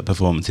immaculate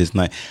performances,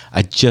 and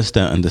I just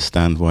don't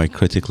understand why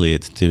critically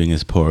it's doing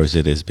as poor as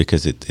it is,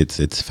 because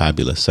it's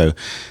fabulous. So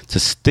it's a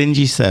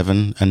stingy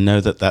 7, and know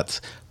that that's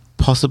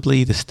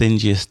possibly the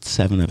stingiest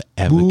 7 I've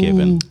ever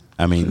given.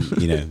 I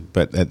mean,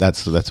 but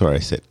that's where I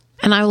sit.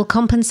 And I will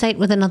compensate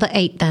with another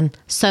 8 then.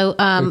 So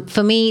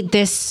for me,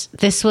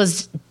 this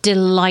was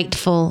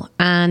delightful,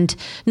 and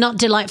not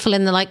delightful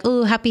in the like,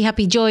 oh,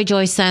 happy,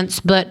 joy sense,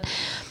 but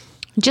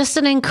just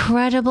an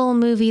incredible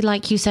movie,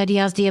 like you said,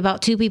 Yazdi,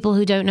 about two people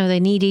who don't know they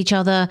need each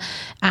other,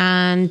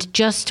 and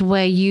just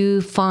where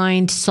you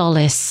find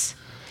solace.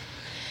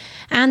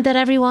 And that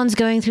everyone's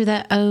going through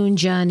their own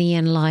journey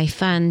in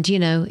life. And,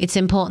 it's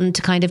important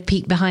to kind of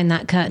peek behind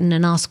that curtain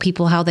and ask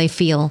people how they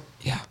feel.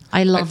 Yeah.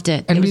 I loved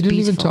it. And it we didn't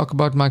even talk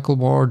about Michael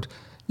Ward.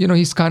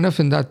 He's kind of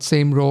in that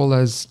same role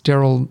as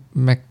Daryl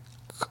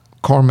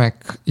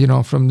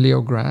McCormack, from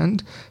Leo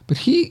Grand. But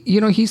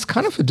he's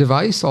kind of a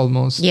device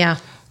almost. Yeah.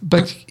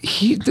 But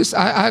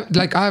I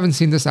haven't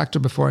seen this actor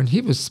before, and he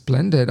was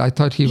splendid. I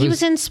thought he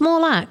was in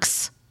Small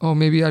Axe. Oh,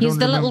 maybe I don't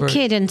remember. He's the little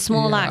kid in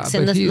Small Axe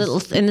in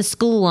the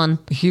school one.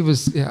 He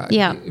was,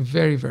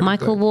 very, very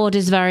Michael good. Ward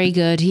is very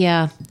good,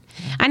 yeah.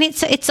 And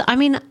it's. I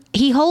mean,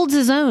 he holds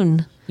his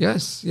own.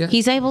 Yes, yes.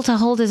 He's able to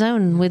hold his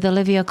own with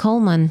Olivia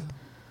Colman.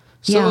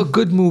 So a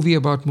good movie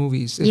about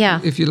movies.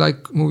 If you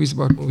like movies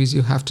about movies,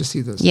 you have to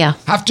see this. Yeah.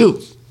 Have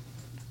to.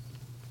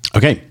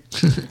 Okay.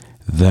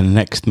 The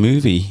next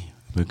movie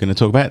we're going to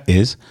talk about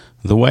is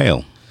The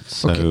Whale.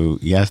 So,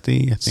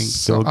 Yazdi, I think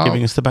you're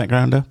giving us the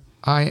backgrounder.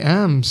 I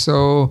am.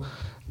 So,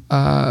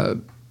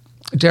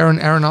 Darren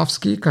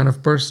Aronofsky kind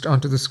of burst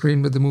onto the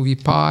screen with the movie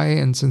Pi,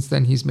 and since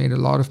then he's made a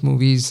lot of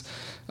movies.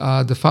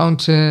 The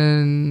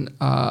Fountain,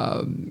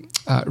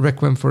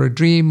 Requiem for a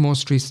Dream,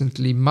 most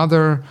recently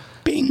Mother.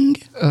 Bing!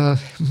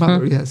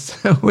 Mother,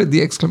 yes, with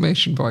the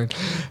exclamation point.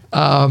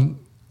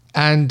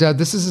 And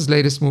this is his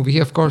latest movie. He,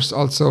 of course,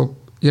 also,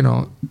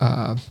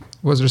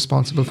 was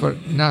responsible for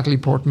Natalie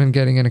Portman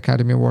getting an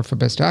Academy Award for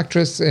Best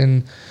Actress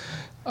in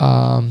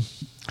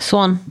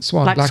Swan.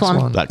 Black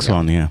Swan. Black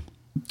Swan, yeah.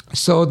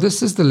 So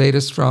this is the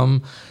latest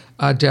from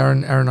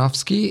Darren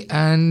Aronofsky,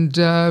 and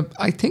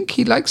I think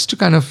he likes to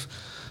kind of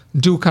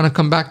do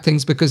comeback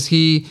things because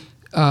he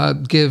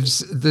gives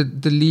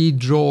the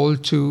lead role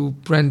to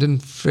Brendan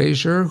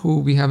Fraser, who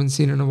we haven't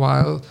seen in a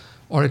while,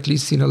 or at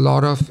least seen a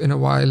lot of in a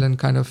while, and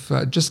kind of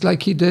just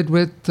like he did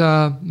with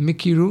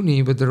Mickey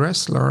Rooney with The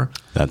Wrestler.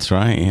 That's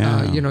right,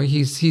 yeah.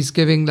 He's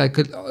giving like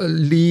a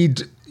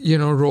lead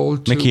role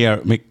to Mickey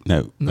Rourke.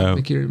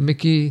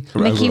 Mickey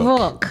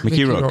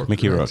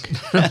Rourke.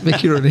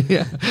 Mickey Rooney,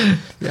 yeah.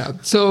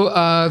 So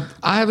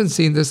I haven't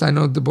seen this. I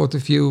know the both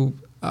of you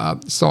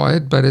saw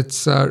it, but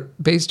it's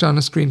based on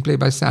a screenplay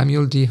by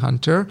Samuel D.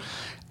 Hunter,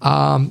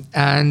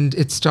 and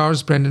it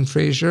stars Brendan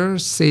Fraser,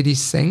 Sadie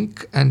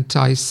Sink, and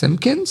Ty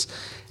Simpkins.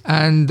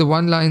 And the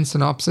one-line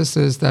synopsis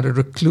is that a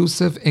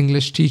reclusive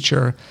English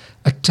teacher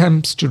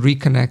attempts to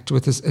reconnect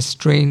with his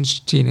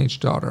estranged teenage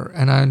daughter.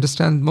 And I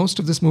understand most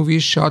of this movie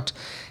is shot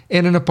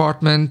in an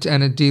apartment,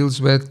 and it deals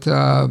with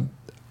a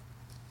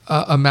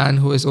man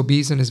who is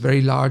obese and is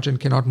very large and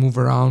cannot move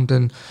around.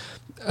 And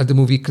the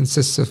movie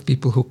consists of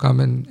people who come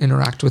and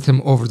interact with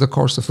him over the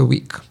course of the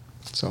week.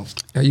 So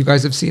you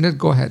guys have seen it?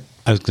 Go ahead.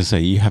 I was going to say,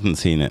 you haven't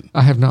seen it.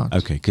 I have not.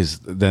 Okay, because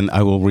then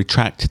I will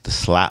retract the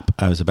slap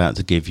I was about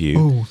to give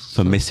you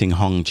for missing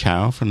Hong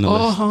Chow from the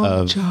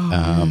list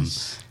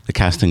of the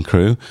cast and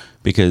crew.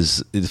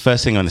 Because the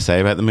first thing I want to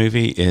say about the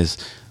movie is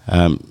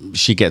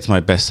she gets my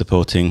Best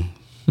Supporting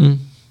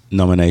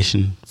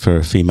nomination for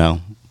a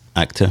female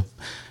actor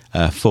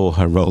for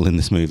her role in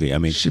this movie. I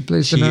mean, she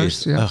plays the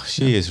nurse.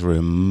 She is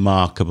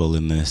remarkable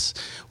in this.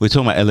 We're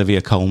talking about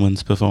Olivia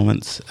Colman's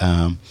performance.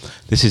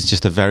 This is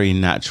just a very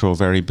natural,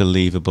 very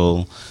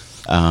believable,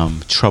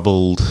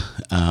 troubled,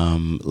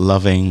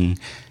 loving.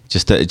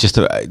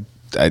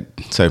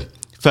 So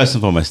first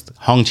and foremost,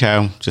 Hong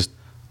Chow, just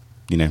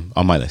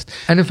on my list.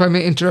 And if I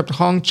may interrupt,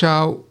 Hong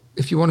Chow,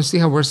 if you want to see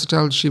how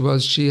versatile she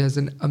was, she has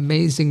an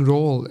amazing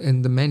role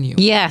in The Menu.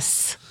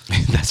 Yes.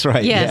 That's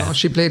right. Yes. Yeah.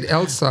 She played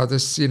Elsa,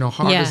 this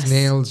hard as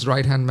nails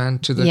right hand man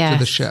to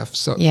the chef.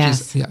 So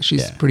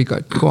she's pretty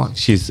good. Go on.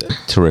 She's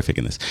terrific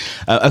in this.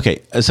 Okay,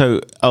 so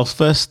I'll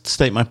first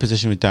state my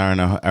position with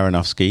Darren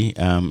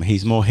Aronofsky.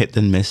 He's more hit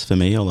than miss for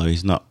me, although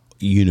he's not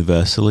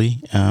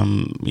universally.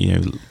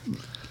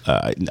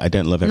 I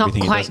don't love everything.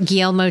 Not quite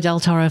Guillermo del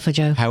Toro for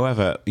Joe.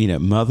 However,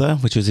 Mother,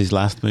 which was his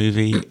last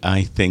movie,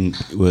 I think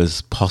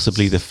was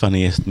possibly the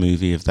funniest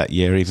movie of that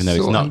year, even though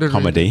it's not underrated.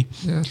 Comedy.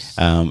 Yes.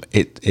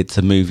 It's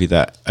a movie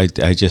that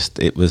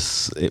it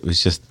was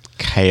just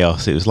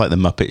chaos. It was like the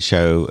Muppet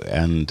Show,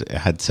 and it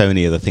had so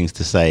many other things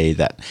to say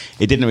that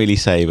it didn't really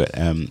say. But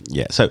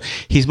so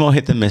he's more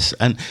hit than miss.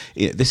 And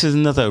this is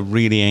another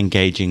really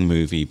engaging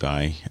movie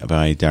by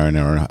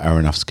Darren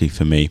Aronofsky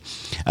for me.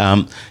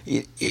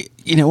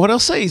 What I'll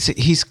say is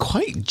he's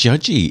quite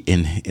judgy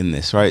in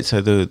this, right?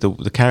 So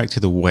the character,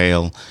 the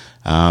whale,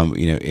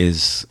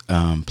 is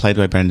played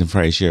by Brendan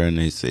Fraser, and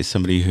is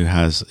somebody who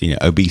has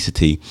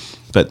obesity,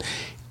 but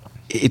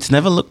it's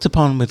never looked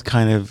upon with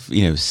kind of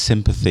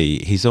sympathy.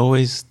 He's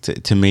always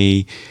to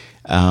me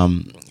a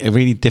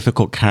really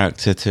difficult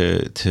character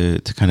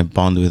to kind of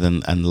bond with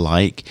and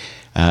like.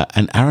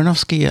 And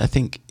Aronofsky, I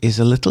think, is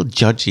a little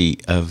judgy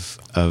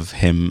of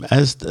him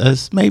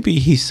as maybe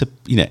he's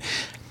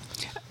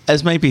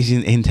as maybe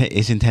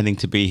he's intending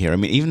to be here. I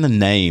mean, even the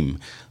name,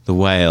 the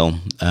whale,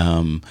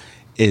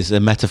 is a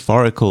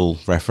metaphorical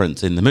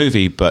reference in the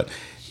movie, but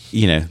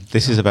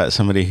this is about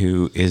somebody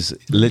who is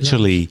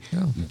literally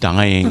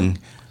dying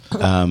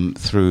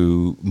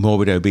through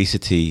morbid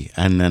obesity,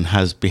 and then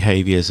has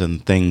behaviors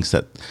and things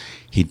that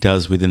he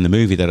does within the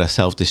movie that are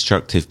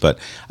self-destructive. But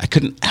I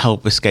couldn't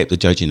help escape the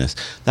judginess.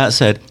 That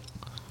said,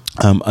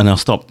 and I'll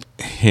stop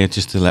here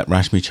just to let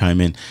Rashmi chime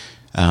in.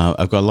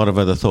 I've got a lot of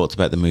other thoughts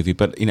about the movie,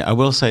 but I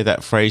will say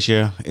that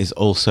Fraser is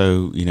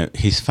also,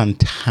 he's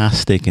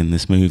fantastic in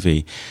this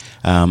movie.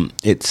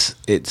 It's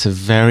a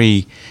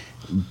very,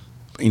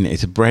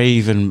 it's a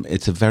brave and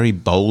it's a very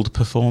bold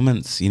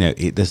performance.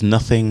 There's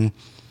nothing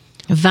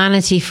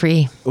vanity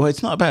free. Well,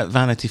 it's not about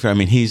vanity free. I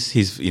mean,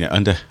 he's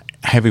under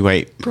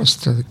heavyweight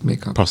prosthetic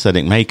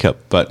makeup,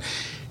 but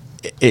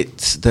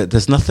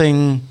there's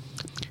nothing.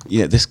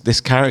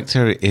 This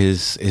character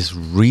is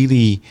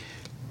really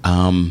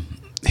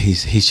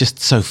he's just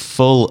so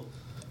full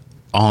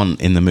on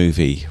in the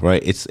movie,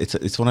 right?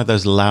 It's one of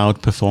those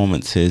loud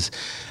performances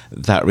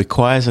that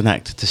requires an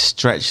actor to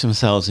stretch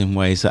themselves in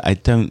ways that I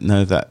don't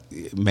know that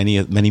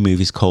many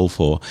movies call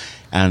for,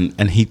 and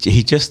he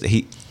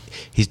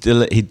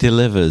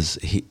delivers.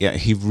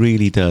 He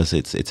really does.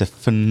 It's a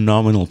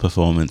phenomenal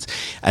performance,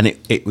 and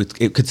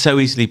it could so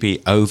easily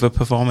be over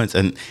performance,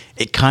 and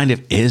it kind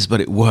of is,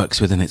 but it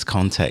works within its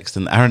context,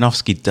 and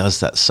Aronofsky does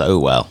that so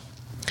well.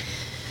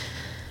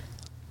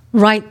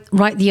 Write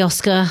the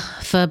Oscar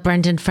for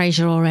Brendan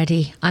Fraser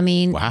already. I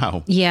mean,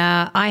 wow.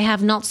 Yeah, I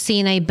have not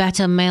seen a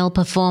better male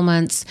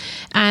performance.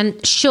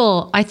 And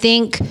sure, I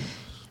think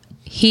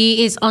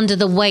he is under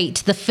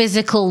the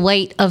physical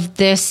weight of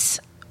this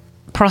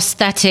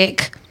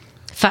prosthetic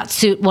fat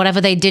suit,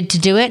 whatever they did to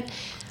do it.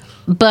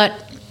 But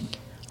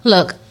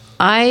look,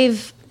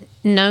 I've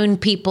known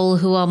people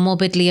who are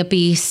morbidly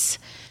obese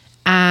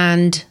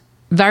and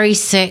very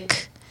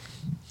sick,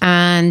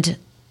 and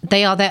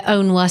they are their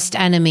own worst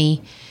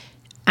enemy.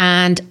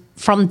 And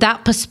from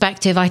that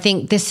perspective, I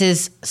think this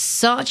is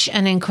such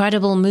an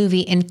incredible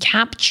movie in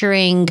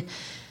capturing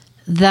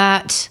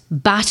that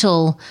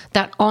battle,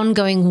 that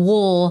ongoing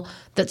war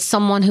that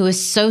someone who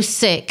is so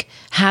sick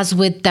has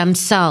with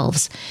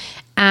themselves.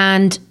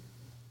 And,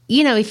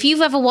 you know, if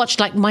you've ever watched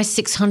like My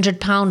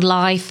 600-Pound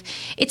Life,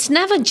 it's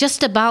never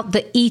just about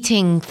the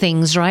eating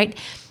things, right?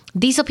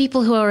 These are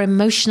people who are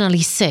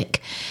emotionally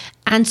sick.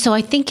 And so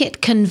I think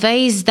it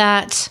conveys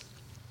that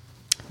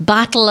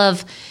battle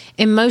of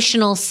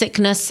emotional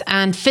sickness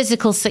and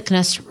physical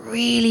sickness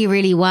really,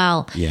 really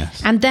well.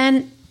 Yes. And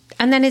then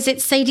is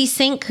it Sadie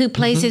Sink who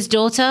plays his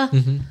daughter?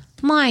 Mm-hmm.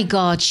 My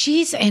God,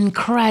 she's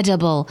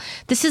incredible.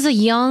 This is a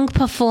young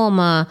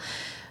performer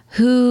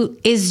who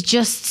is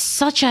just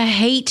such a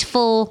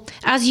hateful,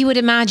 as you would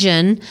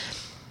imagine,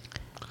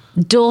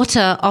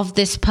 daughter of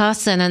this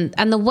person,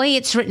 and the way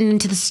it's written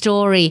into the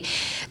story.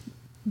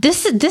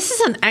 This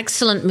is an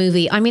excellent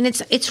movie. I mean,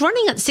 it's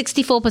running at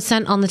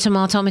 64% on the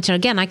tomatometer.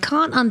 Again, I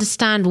can't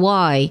understand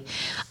why.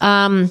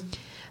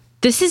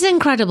 This is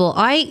incredible.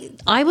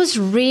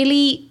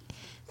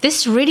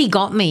 This really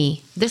got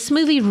me. This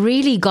movie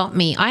really got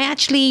me. I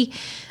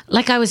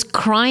was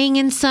crying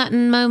in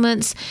certain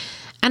moments.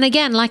 And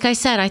again, like I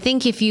said, I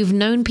think if you've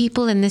known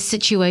people in this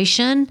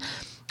situation,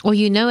 or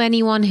you know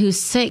anyone who's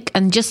sick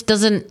and just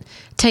doesn't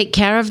take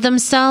care of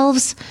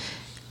themselves,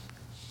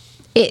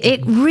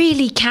 it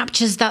really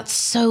captures that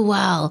so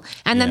well.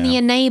 And then the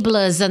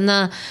enablers and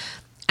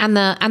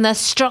the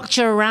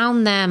structure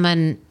around them,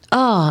 and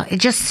it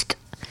just.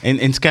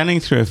 In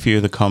scanning through a few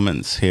of the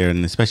comments here,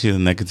 and especially the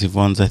negative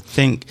ones, I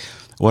think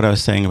what I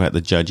was saying about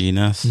the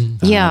judginess.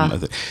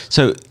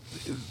 So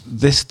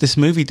this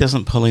movie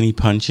doesn't pull any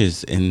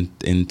punches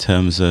in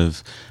terms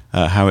of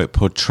how it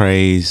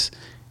portrays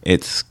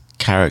its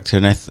character,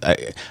 and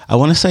I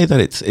want to say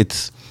that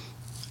it's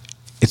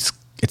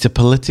a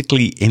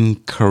politically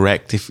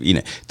incorrect. If you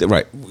know,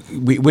 right,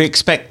 we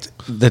expect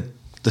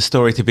the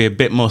story to be a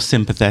bit more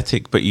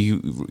sympathetic, but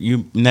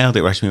you nailed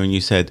it, Rashmi, when you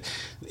said,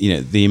 you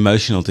know, the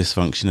emotional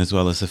dysfunction as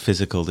well as the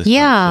physical dysfunction.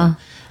 Yeah.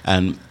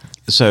 And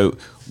so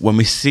when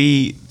we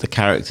see the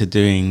character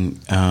doing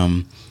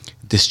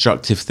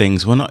destructive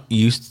things, we're not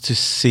used to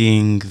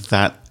seeing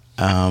that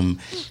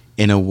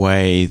in a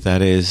way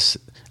that is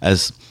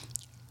as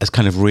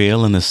kind of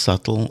real and as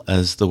subtle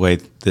as the way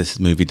this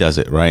movie does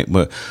it, right?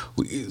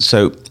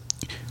 So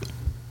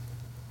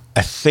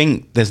I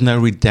think there's no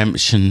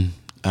redemption.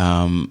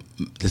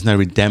 There's no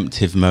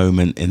redemptive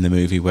moment in the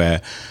movie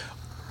where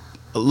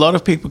a lot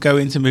of people go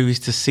into movies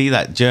to see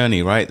that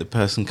journey, right? The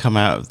person come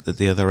out at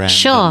the other end.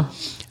 Sure.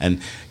 And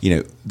you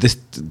know, this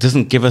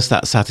doesn't give us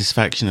that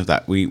satisfaction of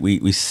that.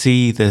 We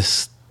see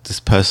this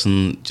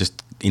person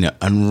just, you know,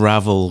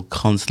 unravel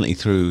constantly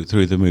through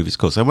the movie's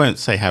course. I won't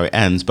say how it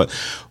ends, but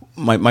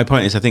my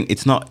point is, I think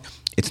it's not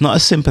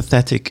as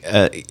sympathetic,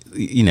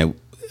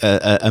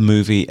 a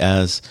movie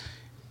as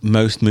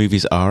most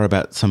movies are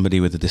about somebody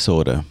with a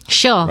disorder.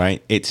 Sure.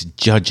 Right? It's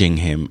judging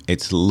him.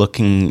 It's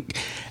looking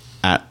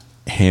at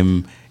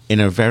him in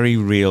a very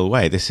real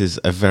way. This is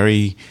a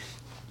very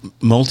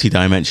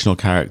multi-dimensional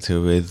character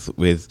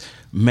with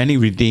many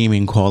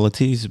redeeming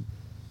qualities,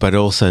 but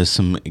also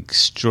some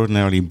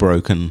extraordinarily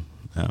broken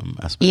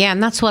aspects. Yeah,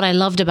 and that's what I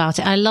loved about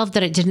it. I love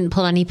that it didn't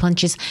pull any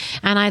punches,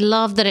 and I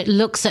love that it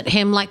looks at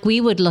him like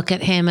we would look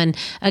at him. And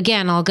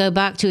again, I'll go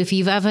back to, if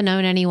you've ever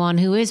known anyone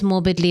who is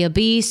morbidly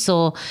obese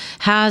or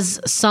has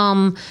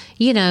some,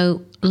 you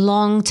know,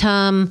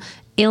 long-term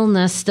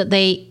illness that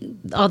they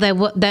are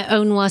their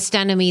own worst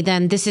enemy,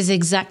 then this is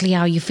exactly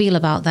how you feel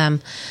about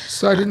them.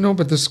 So I didn't know,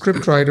 but the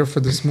script writer for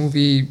this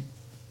movie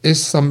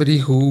is somebody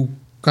who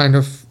kind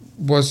of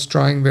was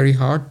trying very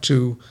hard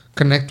to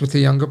connect with a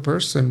younger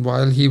person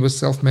while he was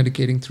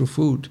self-medicating through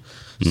food.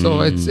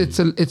 So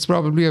it's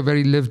probably a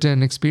very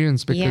lived-in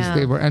experience, because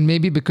they were, and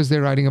maybe because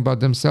they're writing about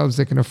themselves,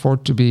 they can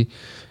afford to be,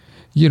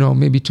 you know,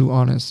 maybe too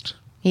honest.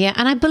 Yeah,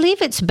 and I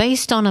believe it's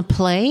based on a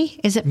play.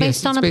 Is it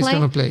based on a play? It's based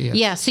on a play, yes.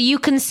 Yeah, so you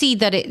can see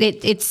that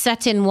it's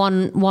set in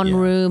one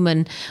room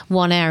and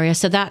one area.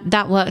 So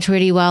that worked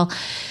really well.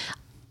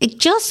 it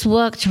just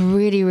worked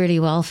really, really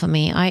well for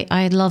me.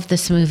 I love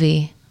this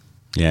movie.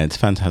 Yeah, it's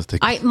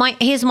fantastic.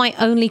 Here's my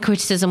only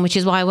criticism, which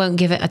is why I won't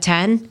give it a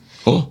 10.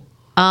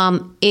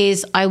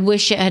 Is I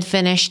wish it had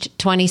finished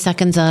 20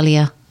 seconds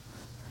earlier.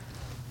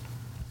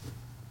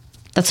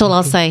 That's all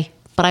I'll say.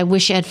 But I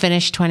wish it had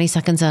finished 20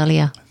 seconds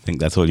earlier. I think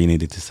that's all you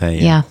needed to say.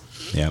 Yeah.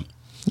 Yeah.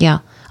 Yeah.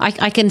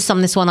 I can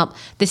sum this one up.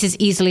 This is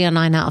easily a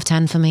 9 out of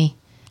 10 for me.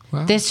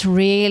 Wow. This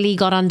really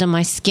got under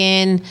my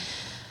skin.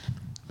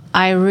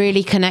 I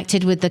really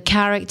connected with the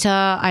character.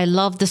 I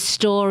love the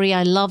story.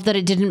 I love that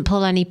it didn't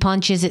pull any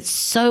punches. It's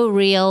so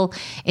real.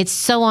 It's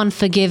so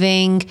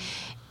unforgiving.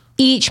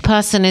 Each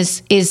person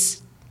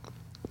is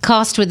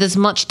cast with as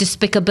much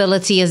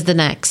despicability as the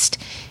next.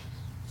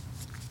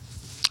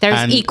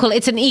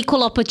 It's an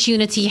equal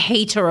opportunity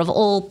hater of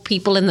all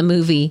people in the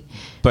movie.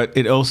 But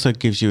it also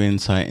gives you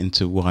insight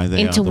into why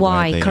they are the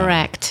way they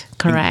correct. are.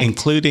 Correct.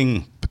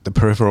 Including the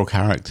peripheral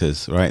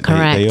characters, right?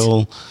 Correct. They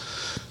all...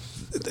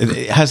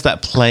 It has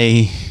that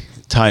play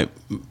type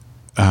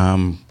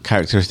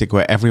characteristic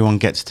where everyone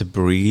gets to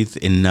breathe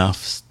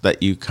enough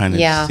that you kind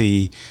of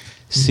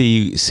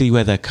see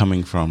where they're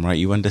coming from, right?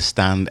 You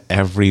understand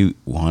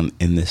everyone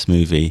in this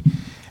movie.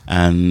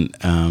 And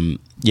I'm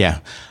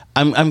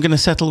going to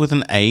settle with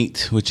an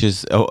 8, which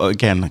is,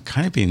 again,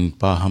 kind of being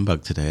bar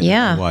humbug today. I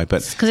don't know why,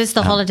 but because it's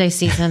the holiday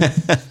season.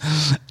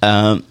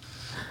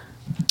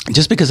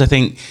 Just because I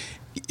think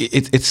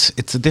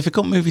it's a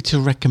difficult movie to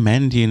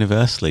recommend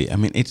universally. I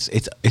mean,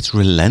 it's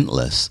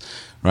relentless,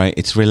 right?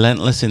 It's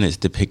relentless in its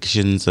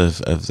depictions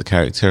of the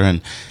character,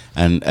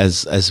 and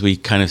as we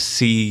kind of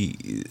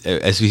see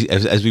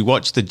as we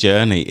watch the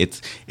journey,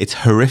 it's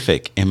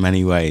horrific in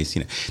many ways,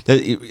 you know.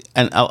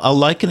 And I'll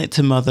liken it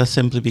to Mother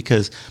simply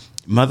because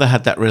Mother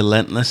had that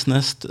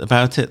relentlessness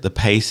about it, the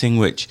pacing,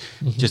 which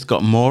just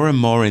got more and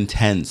more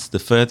intense the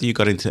further you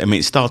got into. I mean,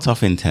 it starts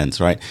off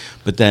intense, right?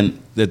 But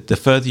then the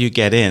further you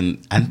get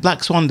in, and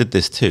Black Swan did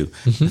this too,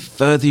 the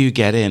further you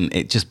get in,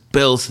 it just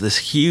builds this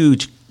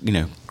huge, you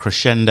know,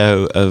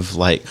 crescendo of,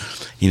 like,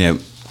 you know,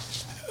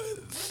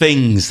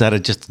 things that are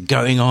just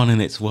going on in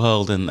its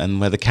world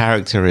and where the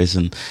character is,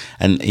 and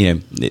you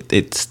know,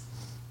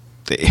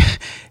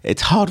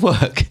 it's hard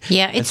work.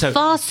 Yeah, it's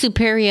far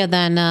superior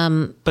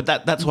than but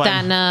that's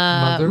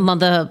why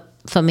Mother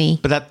for me.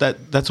 But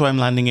that's why I'm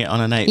landing it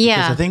on an 8. Yeah.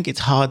 Because I think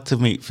it's hard to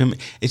meet for me.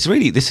 It's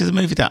really, this is a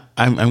movie that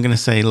I'm going to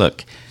say,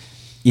 look,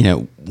 you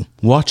know,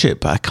 watch it,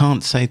 but I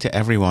can't say to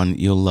everyone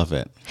you'll love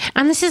it.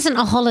 And this isn't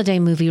a holiday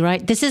movie,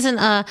 right? This isn't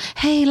a,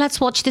 hey,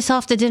 let's watch this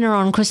after dinner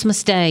on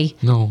Christmas Day.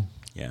 No.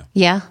 Yeah.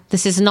 Yeah,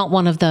 this is not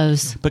one of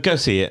those. But go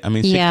see it. I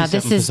mean,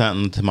 67%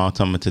 on the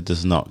Tomatometer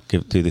does not do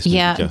this movie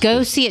justice.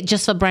 Go see it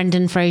just for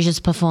Brendan Fraser's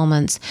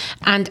performance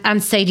and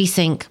Sadie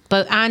Sink,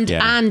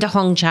 and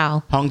Hong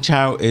Chow. Hong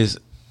Chow is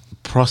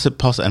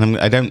and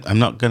I'm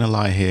not going to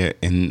lie here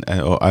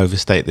or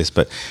overstate this,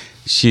 but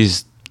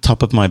she's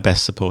top of my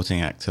best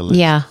supporting actor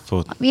list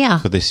for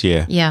this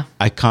year. Yeah,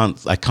 I can't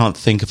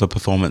think of a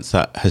performance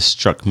that has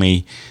struck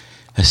me.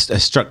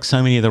 Has struck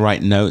so many of the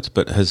right notes,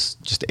 but has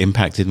just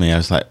impacted me. I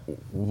was like,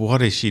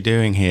 what is she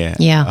doing here?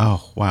 Yeah.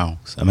 Oh, wow.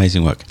 It's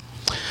amazing work.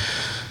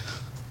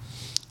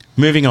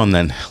 Moving on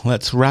then.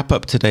 Let's wrap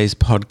up today's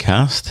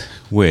podcast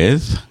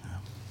with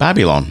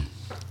Babylon.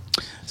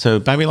 So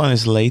Babylon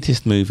is the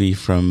latest movie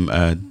from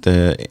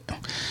the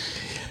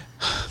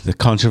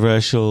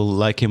controversial,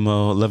 like him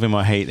or love him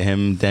or hate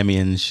him,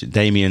 Damien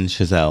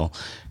Chazelle,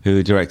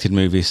 who directed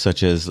movies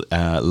such as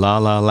La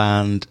La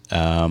Land.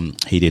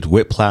 He did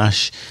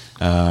Whiplash.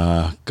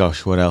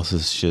 What else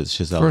has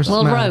Chazelle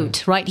done?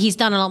 Wrote, right? He's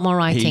done a lot more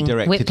writing. He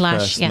directed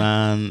Whiplash, First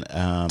Man.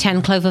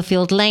 10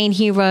 Cloverfield Lane,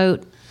 he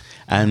wrote.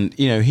 And,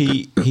 you know,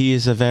 he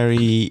is a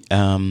very,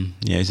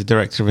 he's a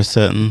director of a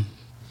certain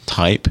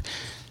type.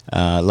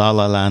 La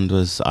La Land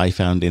I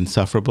found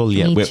insufferable,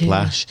 yet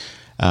Whiplash.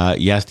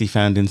 Yazdi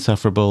found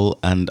insufferable,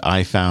 and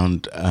I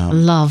found...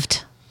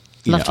 Loved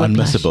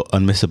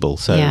unmissable.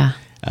 So,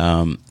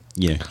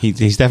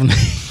 he's definitely...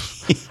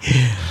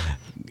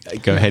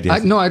 Go ahead.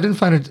 Yes. I didn't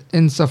find it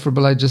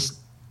insufferable. I just,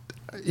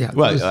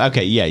 Well,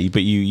 okay, yeah,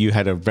 but you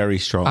had a very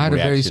strong. I had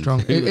reaction. a very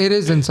strong. It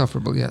is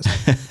insufferable, yes,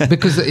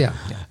 because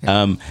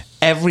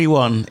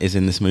everyone is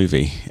in this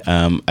movie.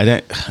 I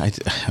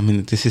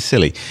mean, this is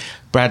silly.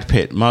 Brad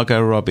Pitt,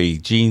 Margot Robbie,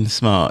 Gene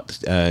Smart,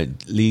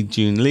 Lee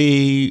Jun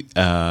Lee,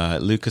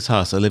 Lucas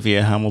Haas,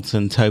 Olivia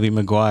Hamilton, Tobey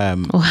Maguire.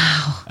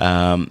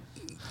 Wow.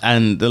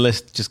 And the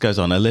list just goes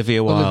on.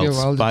 Olivia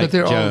Wilde, Spike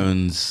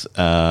Jones,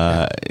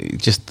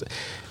 just.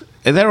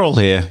 They're all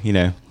here, you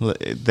know.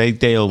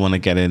 They all want to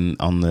get in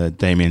on the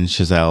Damien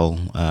Chazelle,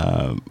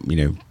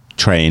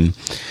 train.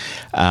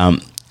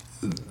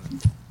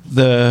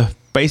 The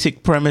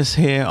basic premise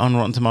here on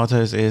Rotten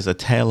Tomatoes is a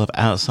tale of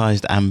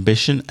outsized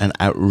ambition and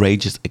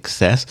outrageous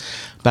excess.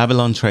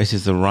 Babylon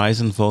traces the rise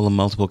and fall of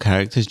multiple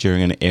characters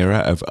during an era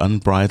of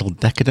unbridled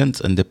decadence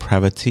and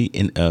depravity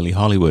in early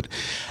Hollywood.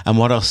 And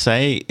what I'll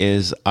say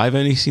is, I've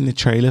only seen the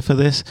trailer for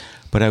this,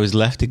 but I was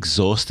left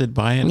exhausted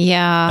by it.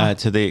 Yeah.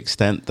 To the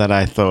extent that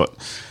I thought,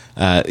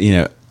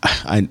 the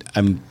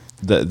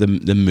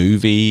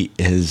movie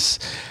is.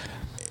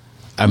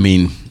 I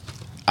mean,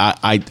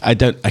 I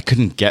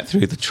couldn't get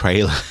through the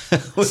trailer.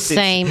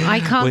 Same. I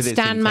can't with its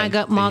stand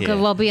Margot intensity,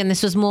 yeah. Robbie, and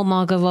this was more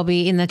Margot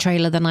Robbie in the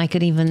trailer than I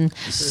could even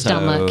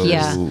stomach.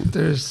 Yeah.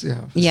 There's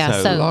Yeah.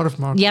 So- So, a lot of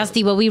Margot.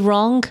 Yazdi, were we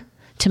wrong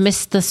to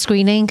miss the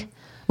screening?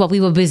 Well, we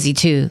were busy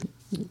too.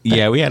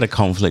 Yeah, we had a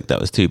conflict that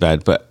was too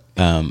bad, but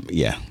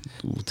yeah,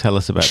 tell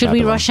us about. Should we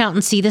Babylon. rush out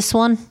and see this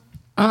one?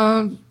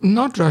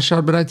 Not rush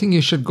out, but I think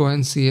you should go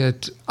and see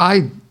it.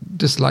 I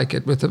dislike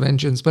it with a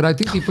vengeance, but I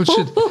think people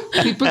should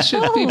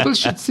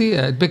see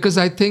it, because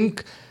I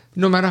think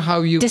no matter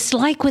how you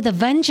Dislike with a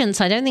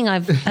vengeance. I don't think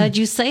I've heard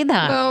you say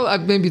that. well,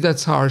 maybe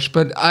that's harsh,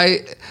 but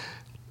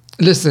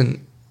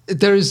listen.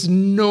 There is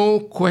no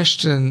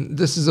question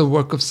this is a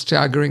work of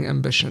staggering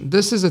ambition.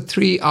 This is a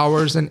 3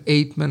 hours and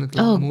 8 minute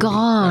long movie. Oh,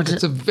 God. Right?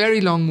 It's a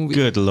very long movie.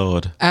 Good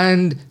Lord.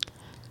 And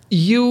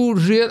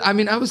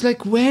I was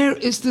like, where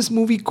is this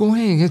movie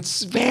going?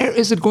 Where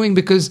is it going?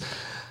 Because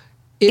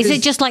Is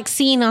it just like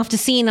scene after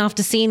scene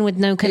after scene with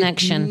no it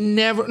connection?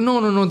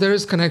 No, there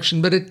is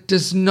connection, but it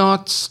does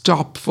not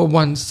stop for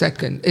 1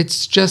 second.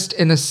 It's just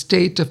in a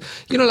state of,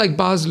 like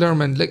Baz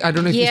Luhrmann, like, I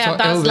don't know if you Yeah, saw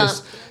Baz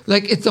Elvis.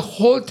 Like, it's the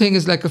whole thing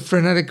is like a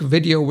frenetic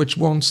video which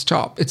won't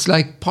stop. It's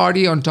like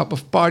party on top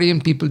of party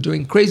and people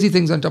doing crazy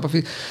things on top of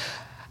it.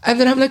 And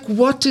then I'm like,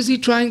 what is he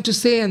trying to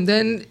say? And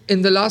then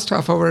in the last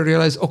half hour, I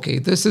realized, okay,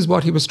 this is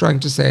what he was trying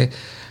to say.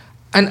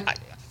 And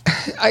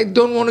I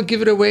don't want to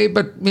give it away,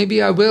 but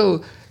maybe I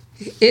will.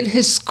 In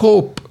his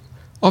scope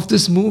of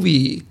this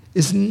movie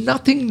is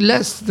nothing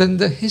less than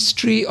the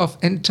history of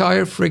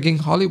entire frigging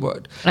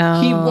Hollywood.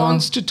 He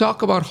wants to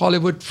talk about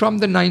Hollywood from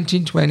the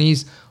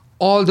 1920s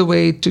all the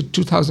way to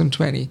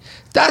 2020.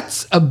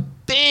 That's a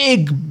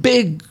big,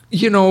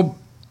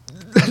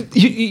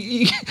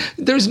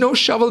 there's no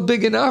shovel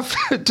big enough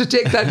to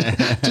take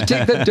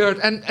that dirt.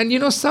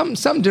 And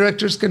some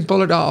directors can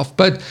pull it off,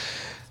 but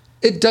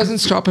it doesn't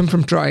stop him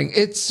from trying.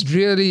 It's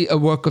really a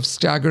work of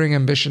staggering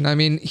ambition. I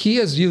mean, he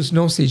has used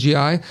no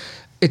CGI.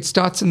 It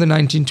starts in the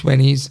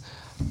 1920s.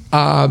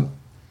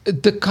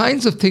 The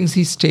kinds of things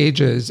he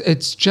stages,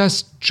 it's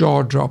just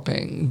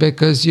jaw-dropping,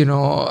 because,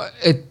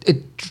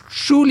 it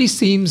truly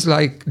seems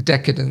like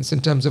decadence in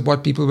terms of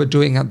what people were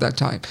doing at that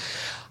time.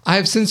 I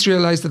have since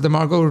realized that the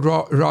Margot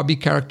Robbie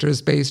character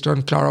is based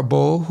on Clara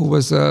Bow, who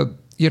was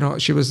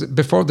she was,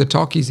 before the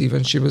talkies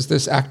even, she was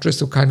this actress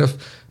who kind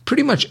of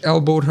pretty much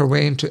elbowed her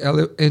way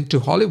into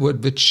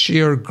Hollywood with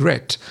sheer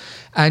grit.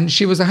 And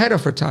she was ahead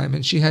of her time,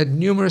 and she had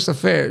numerous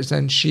affairs,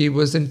 and she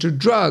was into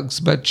drugs,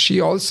 but she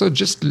also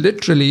just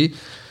literally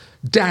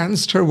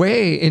danced her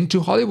way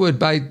into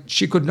Hollywood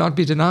she could not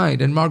be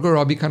denied. And Margot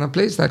Robbie kind of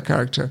plays that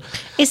character.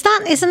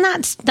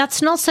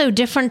 That's not so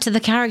different to the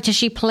character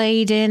she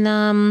played in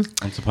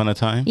Once Upon a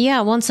Time.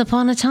 Yeah, Once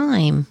Upon a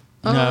Time.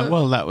 No,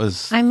 well, that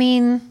was. I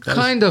mean,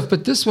 Kind of,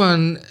 but this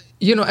one,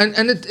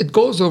 and it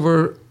goes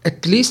over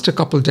at least a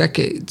couple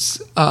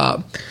decades.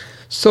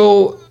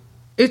 So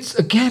it's,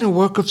 again, a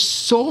work of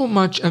so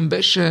much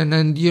ambition.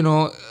 And,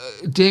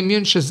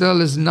 Damien Chazelle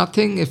is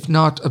nothing if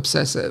not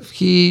obsessive.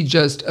 He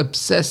just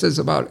obsesses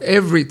about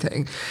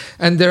everything.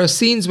 And there are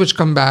scenes which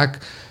come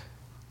back.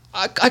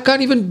 I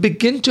can't even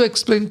begin to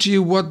explain to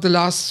you what the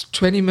last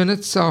 20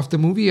 minutes of the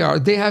movie are.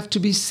 They have to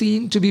be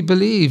seen to be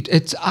believed.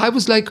 I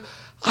was like,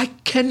 I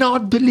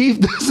cannot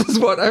believe this is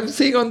what I'm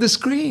seeing on the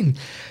screen.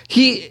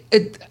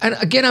 And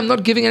again, I'm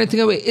not giving anything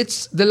away.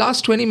 It's the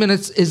last 20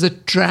 minutes is a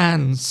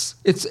trance.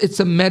 It's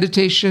a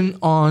meditation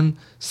on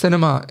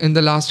cinema in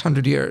the last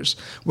 100 years,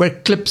 where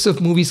clips of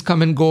movies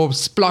come and go,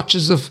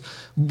 splotches of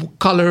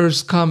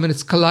colors come, and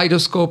it's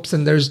kaleidoscopes,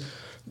 and there's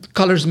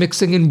colors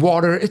mixing in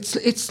water.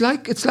 It's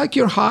like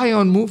you're high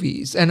on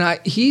movies, and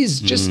he is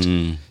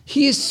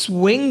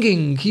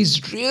swinging.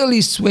 He's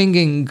really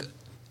swinging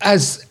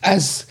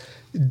as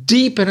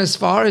deep and as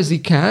far as he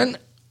can.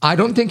 I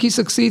don't think he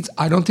succeeds.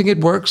 I don't think it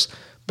works,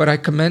 but I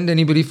commend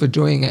anybody for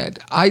doing it.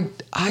 I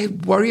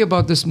worry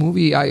about this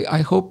movie.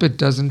 I hope it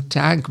doesn't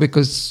tank,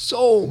 because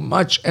so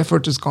much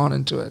effort has gone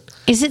into it.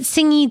 is it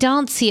singy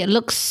dancey? It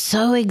looks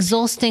so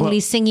exhaustingly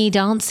singy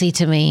dancey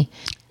to me.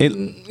 Go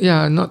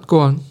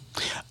on.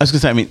 I was going to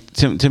say, I mean,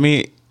 to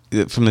me,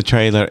 from the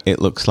trailer, it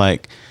looks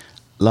like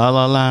La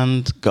La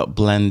Land got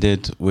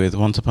blended with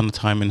Once Upon a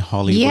Time in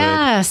Hollywood.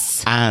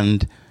 Yes.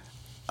 And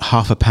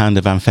half a pound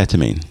of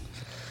amphetamine.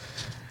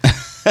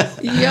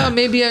 Yeah,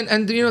 maybe,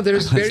 and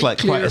there's very It's like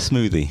clear, quite a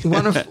smoothie.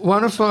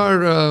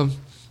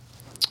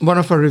 one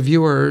of our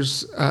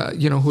reviewers,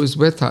 who is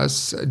with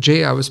us,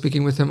 Jay. I was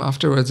speaking with him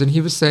afterwards, and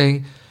he was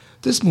saying,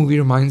 this movie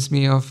reminds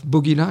me of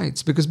Boogie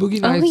Nights, because Boogie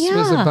Nights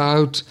was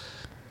about,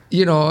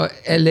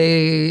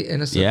 LA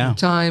in a certain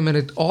time, and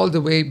it all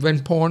the way when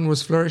porn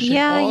was flourishing,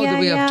 all the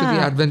way up to the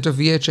advent of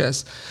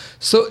VHS.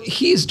 So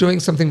he's doing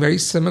something very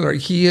similar.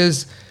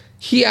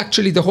 He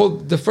actually,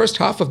 the first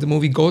half of the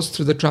movie goes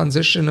through the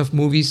transition of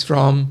movies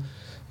from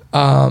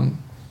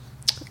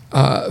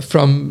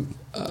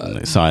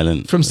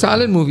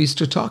silent movies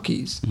to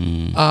talkies.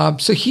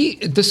 So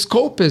the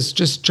scope is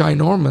just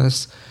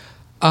ginormous.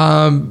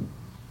 And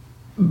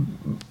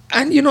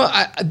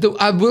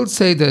I will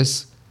say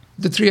this: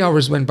 the 3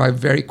 hours went by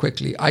very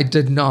quickly. I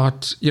did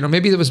not,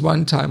 maybe there was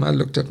one time I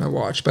looked at my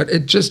watch, but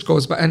it just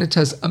goes by, and it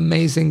has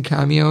amazing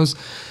cameos.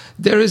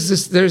 There's,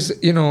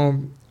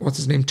 what's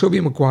his name? Tobey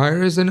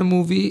Maguire is in a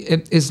movie.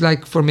 It is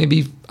like for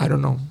maybe, I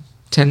don't know,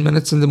 10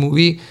 minutes in the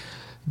movie.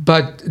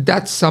 But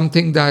that's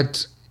something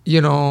that,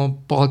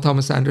 Paul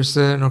Thomas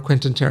Anderson or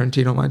Quentin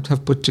Tarantino might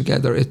have put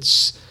together.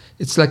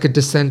 It's like a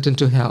descent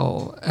into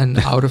hell and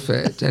out of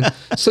it. And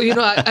so,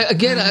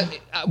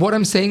 what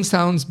I'm saying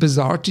sounds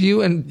bizarre to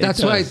you. And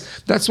that's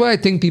why I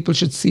think people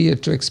should see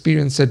it to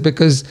experience it.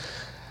 Because,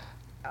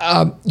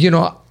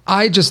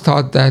 I just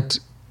thought that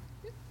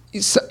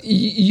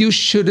you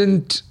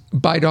shouldn't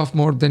bite off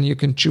more than you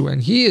can chew.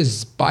 And he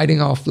is biting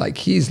off like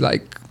he's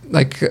like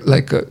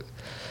a,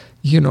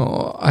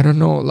 I don't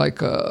know,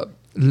 like a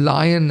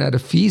lion at a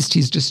feast.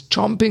 He's just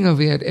chomping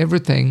away at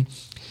everything.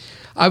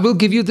 I will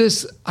give you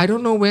this. I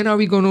don't know when are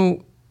we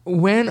going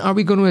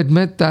to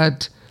admit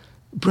that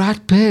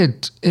Brad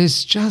Pitt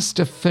is just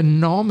a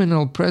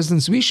phenomenal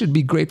presence. We should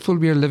be grateful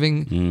we are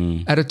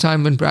living at a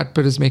time when Brad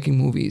Pitt is making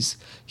movies.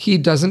 He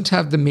doesn't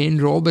have the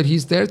main role, but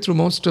he's there through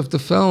most of the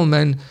film,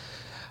 and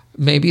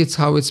maybe it's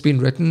how it's been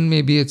written,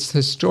 maybe it's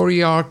his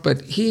story arc,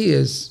 but he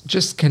is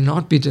just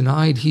cannot be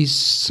denied. He's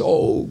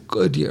so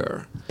good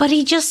here. But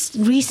he just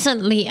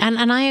recently,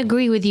 and I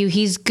agree with you,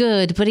 he's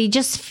good, but he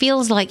just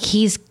feels like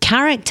he's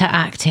character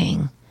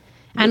acting.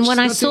 And when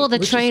I saw the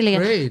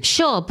trailer,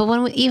 sure,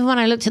 but even when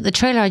I looked at the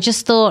trailer, I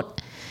just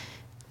thought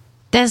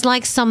there's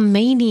like some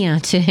mania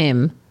to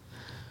him.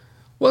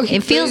 Well,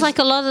 it feels like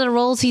a lot of the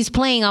roles he's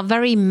playing are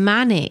very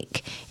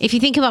manic. If you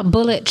think about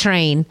Bullet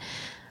Train,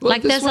 well,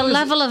 like there's a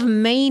level of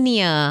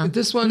mania.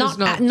 This one is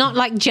not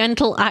like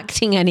gentle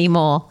acting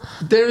anymore.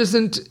 There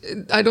isn't.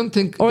 I don't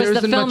think. Or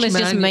is the film is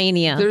just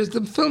mania?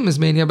 The film is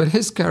mania, but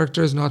his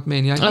character is not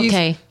mania.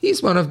 Okay,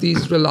 he's one of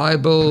these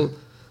reliable,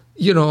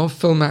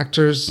 film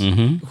actors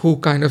who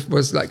kind of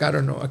was like, I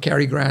don't know, a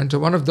Cary Grant or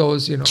one of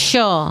those,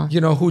 sure,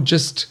 who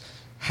just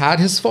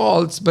had his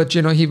faults, but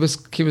he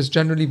was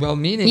generally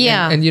well-meaning.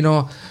 Yeah, and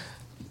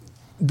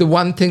the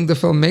one thing the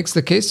film makes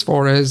the case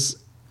for is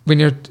when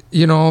you're,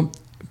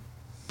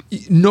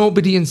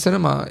 nobody in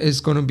cinema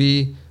is going to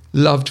be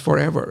loved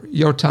forever.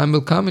 Your time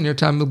will come and your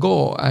time will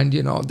go. And,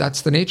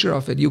 that's the nature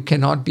of it. You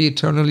cannot be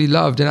eternally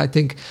loved. And I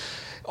think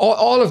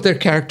all of their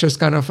characters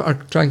kind of are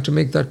trying to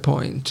make that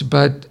point.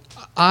 But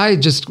I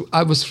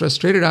was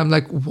frustrated. I'm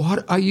like,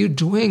 what are you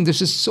doing?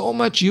 This is so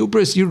much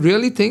hubris. You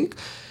really think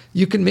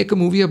you can make a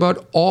movie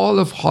about all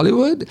of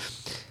Hollywood?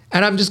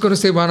 And I'm just going to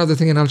say one other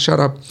thing and I'll shut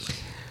up.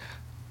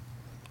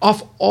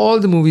 Of all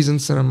the movies in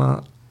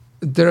cinema,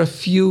 there are a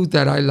few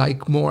that I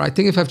like more. I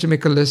think if I have to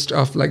make a list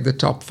of like the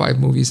top 5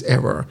 movies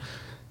ever,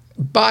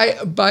 by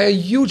a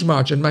huge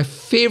margin, my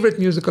favorite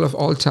musical of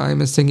all time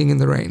is Singing in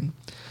the Rain.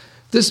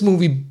 This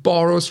movie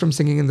borrows from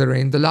Singing in the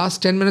Rain. The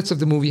last 10 minutes of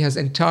the movie has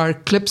entire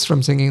clips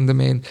from Singing in the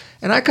Rain.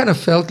 And I kind of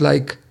felt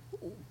like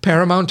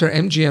Paramount or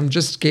MGM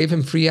just gave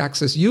him free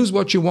access. Use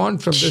what you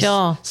want from this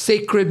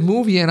sacred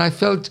movie. And I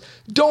felt,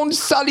 don't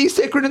sully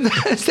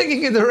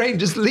Singing in the Rain.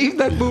 Just leave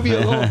that movie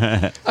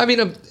alone. I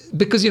mean,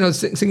 because,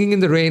 Singing in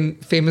the Rain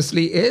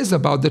famously is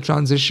about the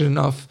transition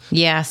of,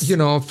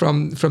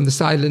 from the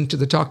silent to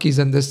the talkies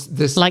and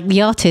this. Like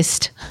The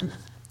Artist.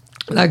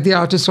 Like The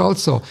Artist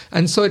also.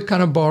 And so it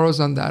kind of borrows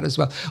on that as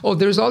well. Oh,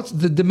 there's also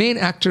the main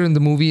actor in the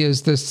movie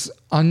is this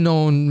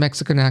unknown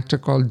Mexican actor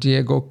called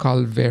Diego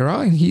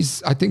Calvera. And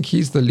I think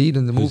he's the lead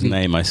in the movie. Whose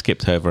name I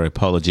skipped over.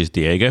 Apologies,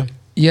 Diego.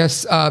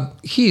 Yes,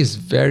 he is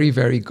very,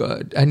 very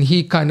good. And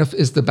he kind of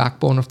is the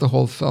backbone of the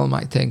whole film,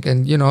 I think.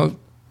 And,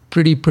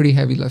 pretty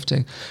heavy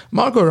lifting.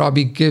 Margot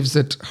Robbie gives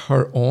it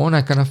her own.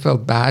 I kind of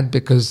felt bad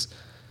because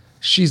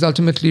she's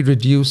ultimately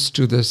reduced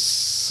to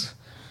this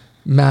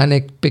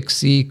manic,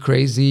 pixie,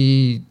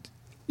 crazy,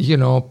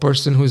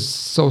 person who's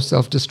so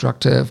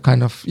self-destructive,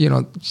 kind of,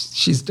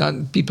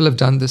 people have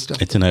done this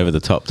stuff. It's an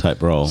over-the-top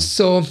type role.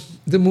 So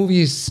the movie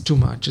is too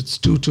much. It's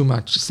too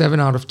much. 7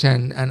 out of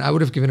 10. And I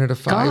would have given it a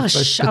 5.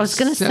 Gosh, I was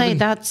going to say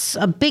that's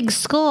a big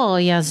score,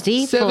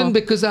 Yazdi. 7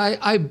 because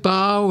I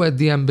bow at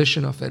the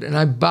ambition of it. And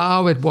I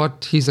bow at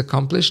what he's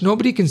accomplished.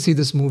 Nobody can see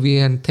this movie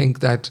and think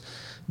that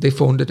they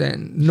phoned it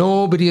in.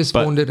 Nobody has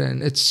phoned it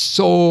in. It's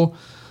so...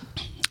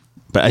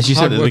 But as you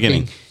said at the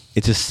beginning,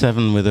 it's a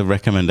 7 with a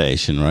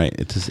recommendation, right?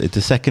 It's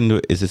a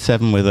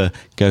 7 with a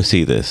go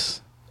see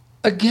this.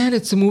 Again,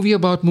 it's a movie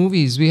about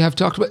movies. We have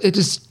talked about it.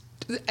 Is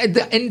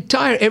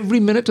every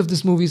minute of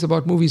this movie is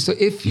about movies. So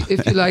if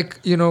you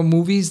like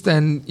movies,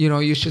 then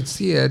you should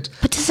see it.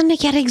 But doesn't it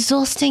get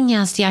exhausting,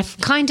 Yazdi? I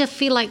kind of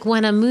feel like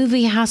when a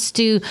movie has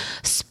to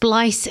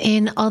splice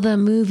in other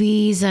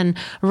movies and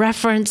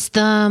reference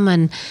them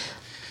and.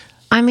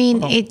 I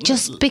mean, it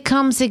just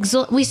becomes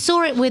exhausting. We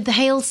saw it with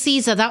Hail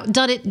Caesar. That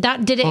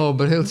did it. Oh,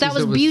 but Hail Caesar that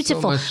was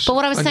beautiful. But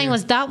what I was saying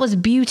was that was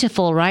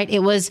beautiful, right? It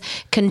was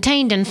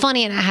contained and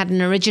funny, and it had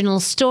an original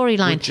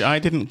storyline, which I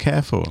didn't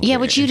care for. Yeah,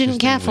 which you didn't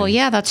care for.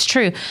 Yeah, that's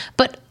true.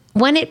 But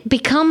when it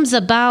becomes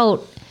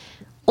about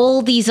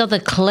all these other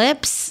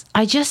clips,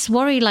 I just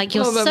worry, like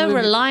you're Well, so maybe-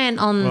 reliant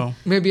on. Well,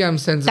 Maybe I'm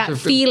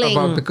sensitive feeling.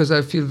 about because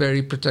I feel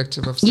very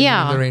protective of Singing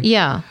in the Rain.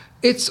 yeah.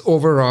 It's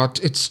overwrought.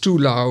 It's too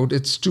loud.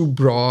 It's too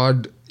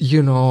broad.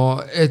 You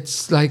know,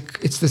 it's like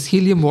it's this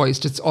helium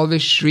voiced. It's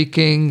always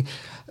shrieking.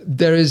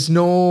 There is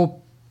no,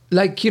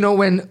 like, you know,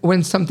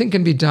 when something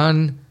can be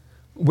done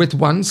with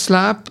one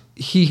slap,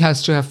 he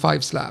has to have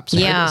 5 slaps.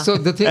 Right? Yeah. So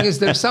the thing is,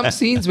 there's some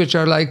scenes which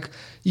are like,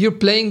 you're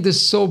playing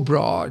this so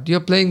broad. You're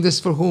playing this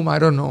for whom? I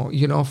don't know.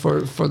 You know,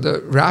 for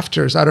the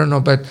rafters. I don't know,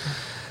 but.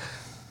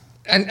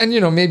 And you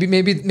know,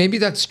 maybe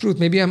that's truth.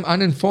 Maybe I'm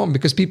uninformed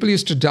because people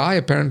used to die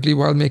apparently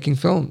while making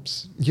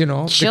films. You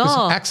know, Sure.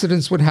 because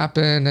accidents would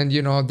happen, and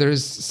you know, There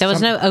was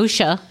no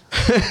OSHA.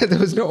 there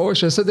was no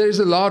OSHA, so there's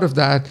a lot of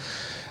that.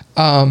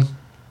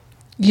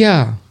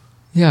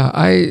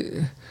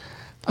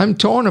 I'm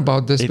torn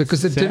about this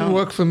because it didn't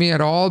work for me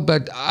at all,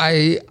 but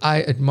I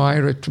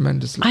admire it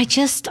tremendously. It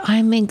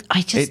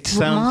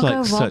sounds like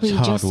Margot such Robbie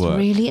hard just work.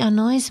 really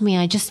annoys me.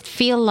 I just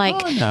feel like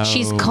Oh, no.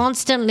 she's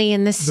constantly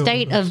in this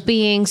state of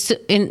being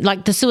in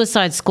like the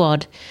Suicide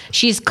Squad.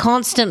 She's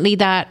constantly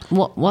that.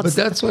 But What's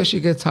that's why she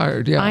gets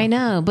hired. Yeah, I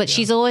know, but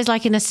she's always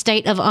like in a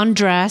state of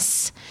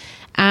undress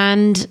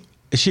and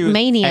She was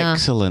mania.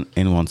 excellent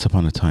in Once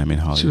Upon a Time in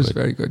Hollywood. She was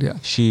very good. Yeah,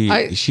 She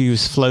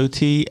was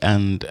floaty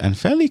and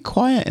fairly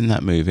quiet in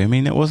that movie. I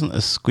mean, it wasn't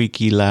a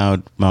squeaky,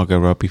 loud Margot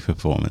Robbie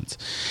performance.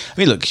 I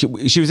mean, look,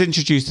 she was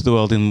introduced to the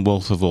world in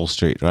Wolf of Wall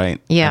Street, right?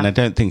 Yeah. And I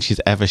don't think she's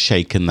ever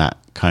shaken that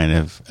kind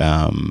of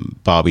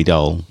Barbie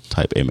doll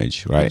type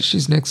image, right?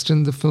 she's next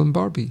in the film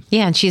Barbie.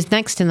 Yeah, and she's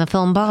next in the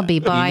film Barbie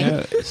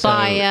by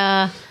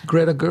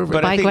Greta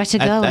Gerwig. By Greta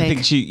Gerwig. I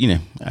think she, you know,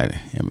 I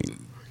mean,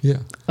 yeah.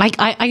 like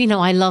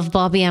I love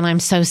Barbie and I'm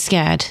so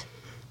scared.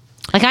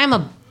 Like I'm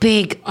a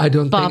big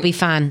Barbie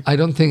fan. I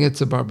don't think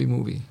it's a Barbie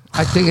movie.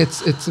 I think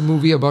it's a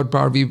movie about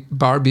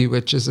Barbie,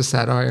 which is a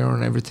satire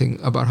on everything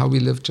about how we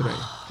live today.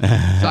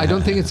 So I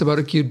don't think it's about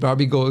a cute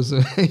Barbie goes,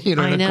 you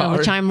know, I in a know, car.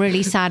 which I'm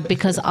really sad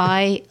because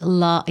I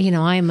love, you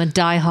know, I am a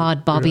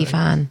diehard Barbie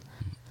fan.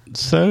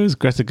 so is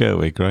Greta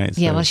Gerwig, right?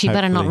 Yeah, So well, she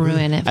better not hopefully-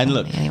 ruin it for And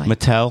look, me anyway.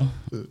 Mattel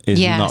is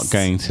Yes. not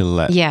going to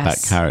let Yes.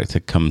 that character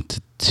come to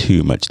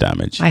too much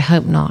damage. I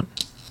hope not.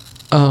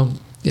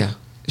 Yeah,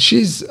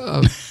 she's.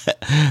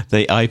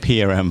 The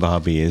IP around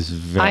Barbie is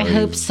very, I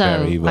hope so.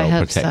 very well I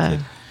hope protected.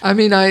 so. I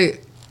mean,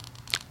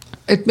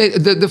 it made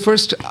the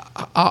first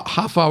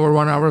half hour,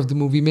 1 hour of the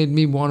movie made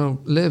me want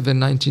to live in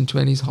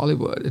 1920s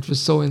Hollywood. It was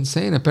so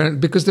insane, apparently,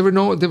 because there were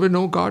no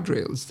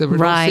guardrails, there were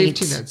Right, no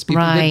safety nets.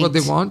 People did what they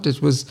right. wanted.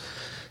 It was,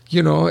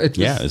 you know, it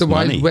was it's the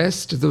money. Wild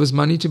West. There was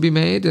money to be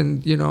made,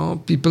 and you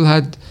know, people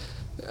had.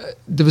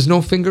 There was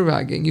no finger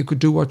wagging. You could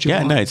do what you Yeah,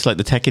 want. no, it's like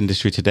the tech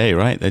industry today,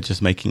 right? They're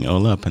just making it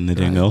all up and they're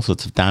doing all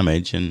sorts of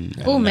damage. And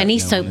Many no one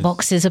is-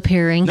 soapboxes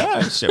appearing.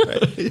 No,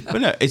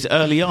 but no, it's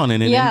early on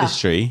in an Yeah.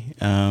 industry.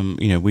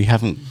 You know, we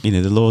haven't, you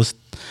know, the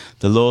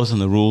laws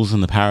and the rules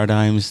and the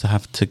paradigms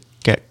have to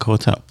get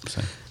caught up.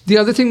 So. The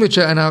other thing which,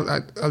 and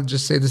I'll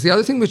just say this, the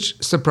other thing which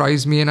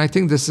surprised me, and I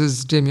think this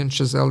is Damien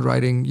Chazelle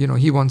writing, you know,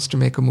 he wants to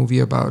make a movie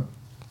about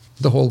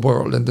the whole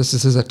world, and this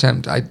is his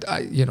attempt.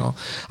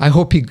 I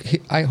hope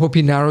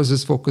he narrows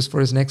his focus for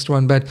his next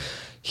one, but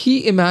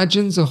he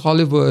imagines a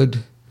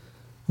Hollywood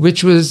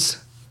which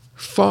was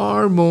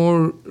far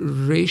more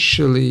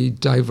racially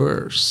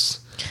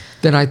diverse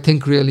than I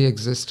think really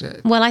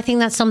existed. Well, I think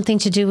that's something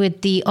to do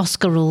with the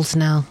Oscar rules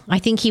now. I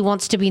think he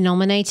wants to be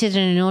nominated,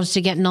 and in order to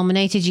get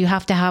nominated, you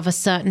have to have a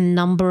certain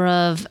number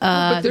of,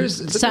 but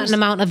there's- certain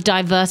amount of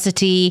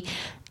diversity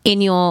in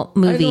your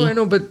movie. I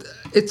know, but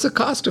it's a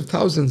cast of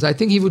thousands. I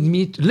think he would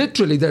meet,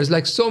 literally, there's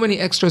like so many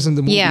extras in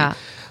the movie. Yeah.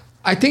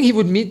 I think he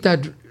would meet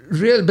that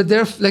real, but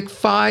there are like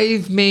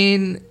 5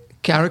 main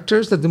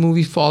characters that the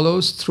movie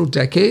follows through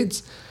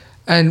decades.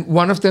 And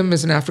one of them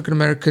is an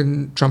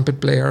African-American trumpet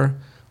player.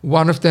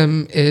 One of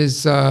them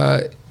is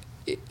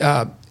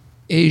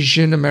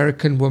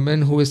Asian-American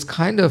woman who is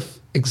kind of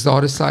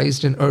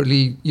exoticized in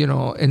early, you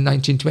know, in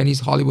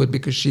 1920s Hollywood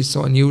because she's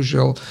so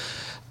unusual.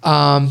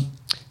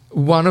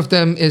 One of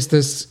them is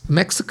this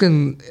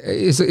Mexican,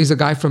 is a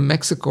guy from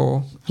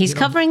Mexico. He's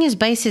covering his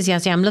bases,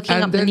 yes. Yeah, I'm looking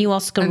up the new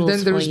Oscar rules and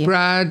then there's for you.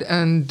 Brad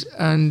and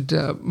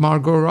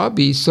Margot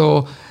Robbie.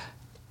 So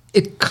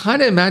it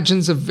kind of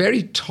imagines a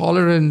very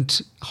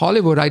tolerant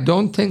Hollywood. I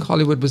don't think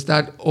Hollywood was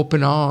that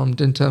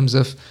open-armed in terms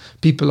of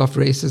people of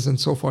races and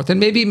so forth. And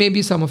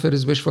maybe some of it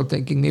is wishful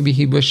thinking. Maybe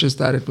he wishes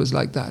that it was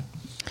like that.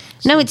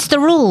 No, it's the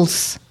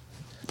rules.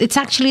 It's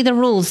actually the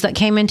rules that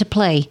came into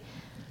play.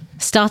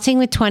 Starting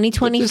with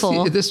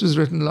 2024. This was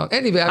written long.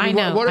 Anyway, I mean,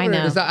 I know, whatever I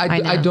it is, know, I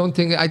I know. don't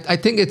think. I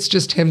think it's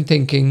just him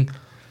thinking.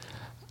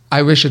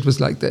 I wish it was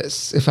like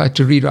this. If I had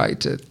to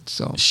rewrite it,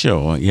 so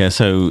Sure, yeah.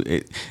 So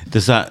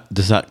does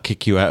that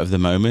kick you out of the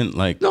moment?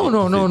 Like No.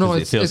 Does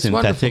it It's feel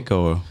synthetic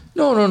wonderful.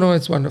 or? No,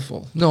 it's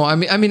wonderful. No, I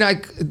mean,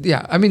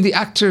 the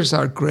actors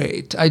are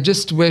great. I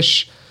just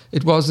wish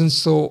it wasn't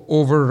so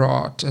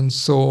overwrought and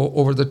so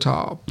over the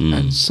top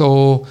and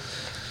so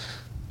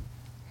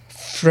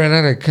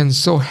frenetic and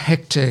so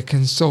hectic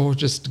and so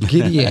just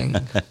giddying.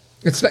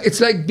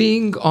 It's like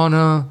being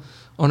on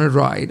on a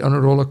ride, on a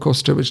roller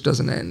coaster, which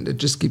doesn't end. It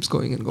just keeps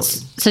going and going.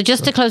 So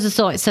just to close the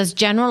thought, it says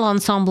general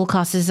ensemble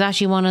cast is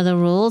actually one of the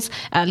rules.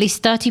 At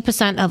least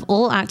 30% of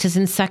all actors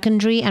in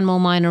secondary and more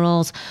minor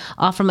roles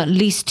are from at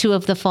least two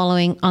of the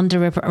following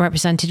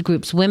underrepresented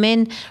groups: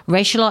 women,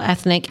 racial or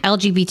ethnic,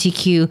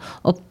 LGBTQ,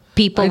 or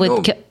people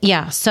with...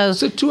 So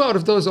 2 out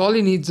of those, all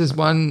he needs is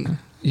one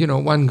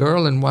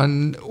girl and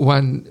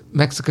one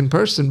Mexican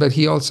person, but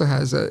he also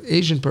has an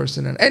Asian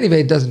person. And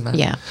anyway, it doesn't matter.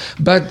 Yeah.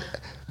 But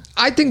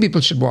I think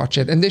people should watch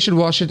it, and they should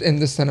watch it in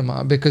the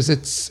cinema because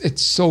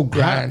it's so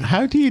grand.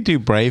 How do you do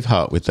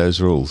Braveheart with those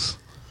rules?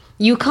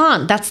 you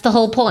can't. That's the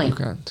whole point. You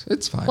can't.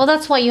 It's fine. Well,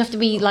 that's why you have to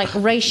be like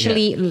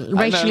racially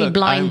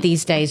blind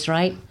these days,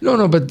 right?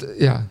 No, but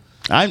yeah.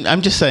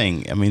 I'm just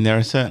saying. I mean, there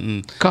are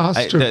certain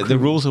Cast or the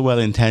rules are well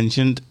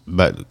intentioned,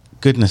 but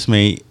goodness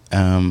me,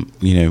 I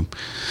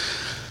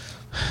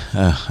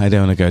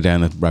don't want to go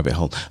down a rabbit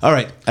hole. All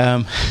right,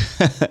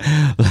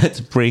 let's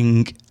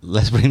bring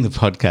the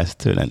podcast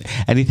to an end.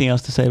 Anything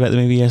else to say about the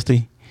movie,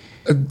 Esti?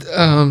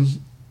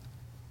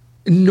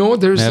 No,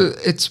 there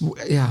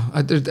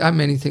are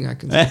many things I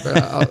can say,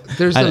 but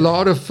there's a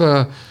lot of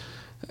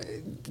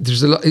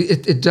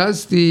it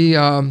does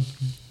the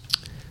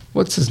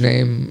what's his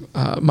name,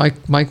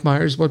 Mike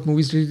Myers, what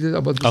movies did he do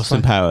about the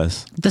Austin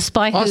Powers, the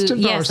spy who,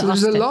 Austin Powers. So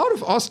there's a lot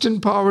of Austin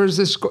Powers.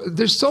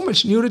 There's so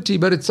much nudity,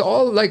 but it's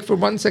all like for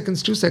 1 second,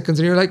 2 seconds,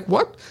 and you're like,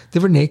 what? They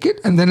were naked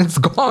and then it's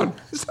gone.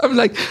 So I'm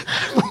like,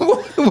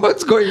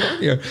 what's going on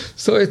here?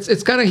 So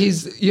it's kind of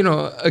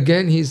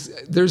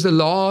there's a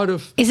lot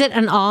of, is it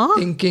an R?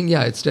 Thinking.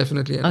 Yeah, it's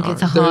definitely an R. Okay,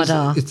 it's a hard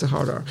R. It's a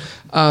hard R.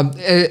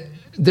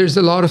 There's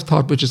a lot of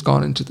thought which has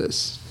gone into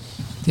this.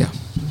 Yeah.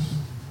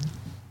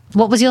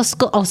 What was your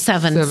score? Oh,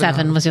 7.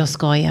 7 was your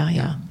score.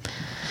 Yeah.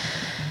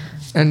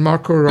 And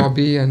Margot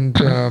Robbie, and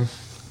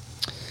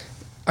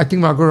I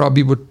think Margot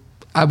Robbie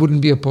I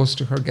wouldn't be opposed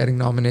to her getting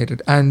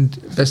nominated. And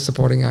Best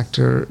Supporting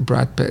Actor,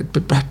 Brad Pitt.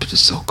 But Brad Pitt is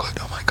so good.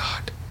 Oh my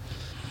God.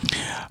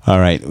 All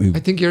right. I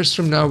think years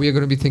from now, we are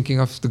going to be thinking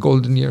of the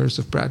golden years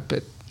of Brad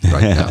Pitt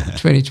right now,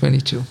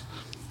 2022.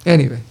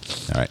 Anyway.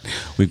 All right.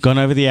 We've gone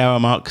over the hour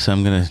mark, so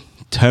I'm going to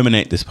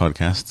terminate this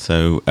podcast.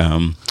 So,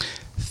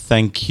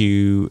 thank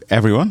you,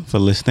 everyone, for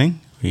listening.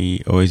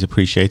 We always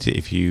appreciate it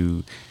if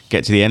you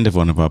get to the end of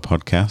one of our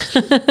podcasts.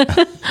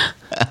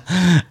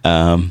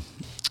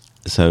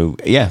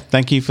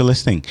 Thank you for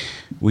listening.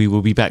 We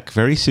will be back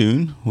very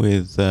soon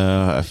with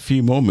a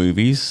few more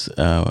movies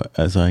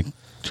as I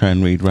try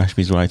and read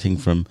Rashmi's writing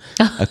from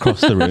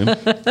across the room.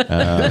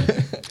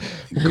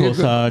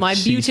 Corsage, my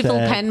beautiful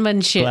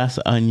penmanship. Glass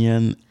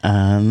Onion,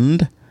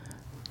 and...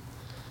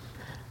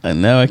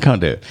 no, I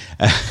can't do it.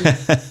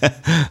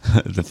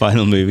 The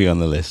final movie on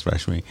the list,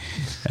 Rashmi.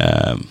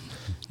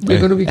 We're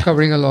going to be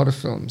covering a lot of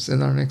films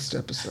in our next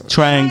episode.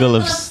 Triangle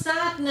of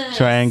Sadness.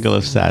 Triangle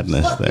of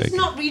Sadness. What's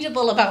not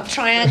readable about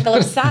Triangle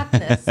of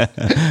Sadness?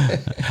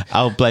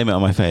 I'll blame it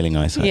on my failing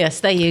eyesight.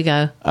 Yes, there you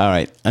go. All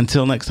right.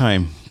 Until next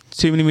time.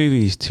 Too many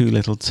movies, too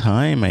little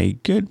time. A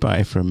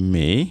goodbye from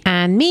me.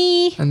 And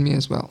me. And me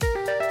as well.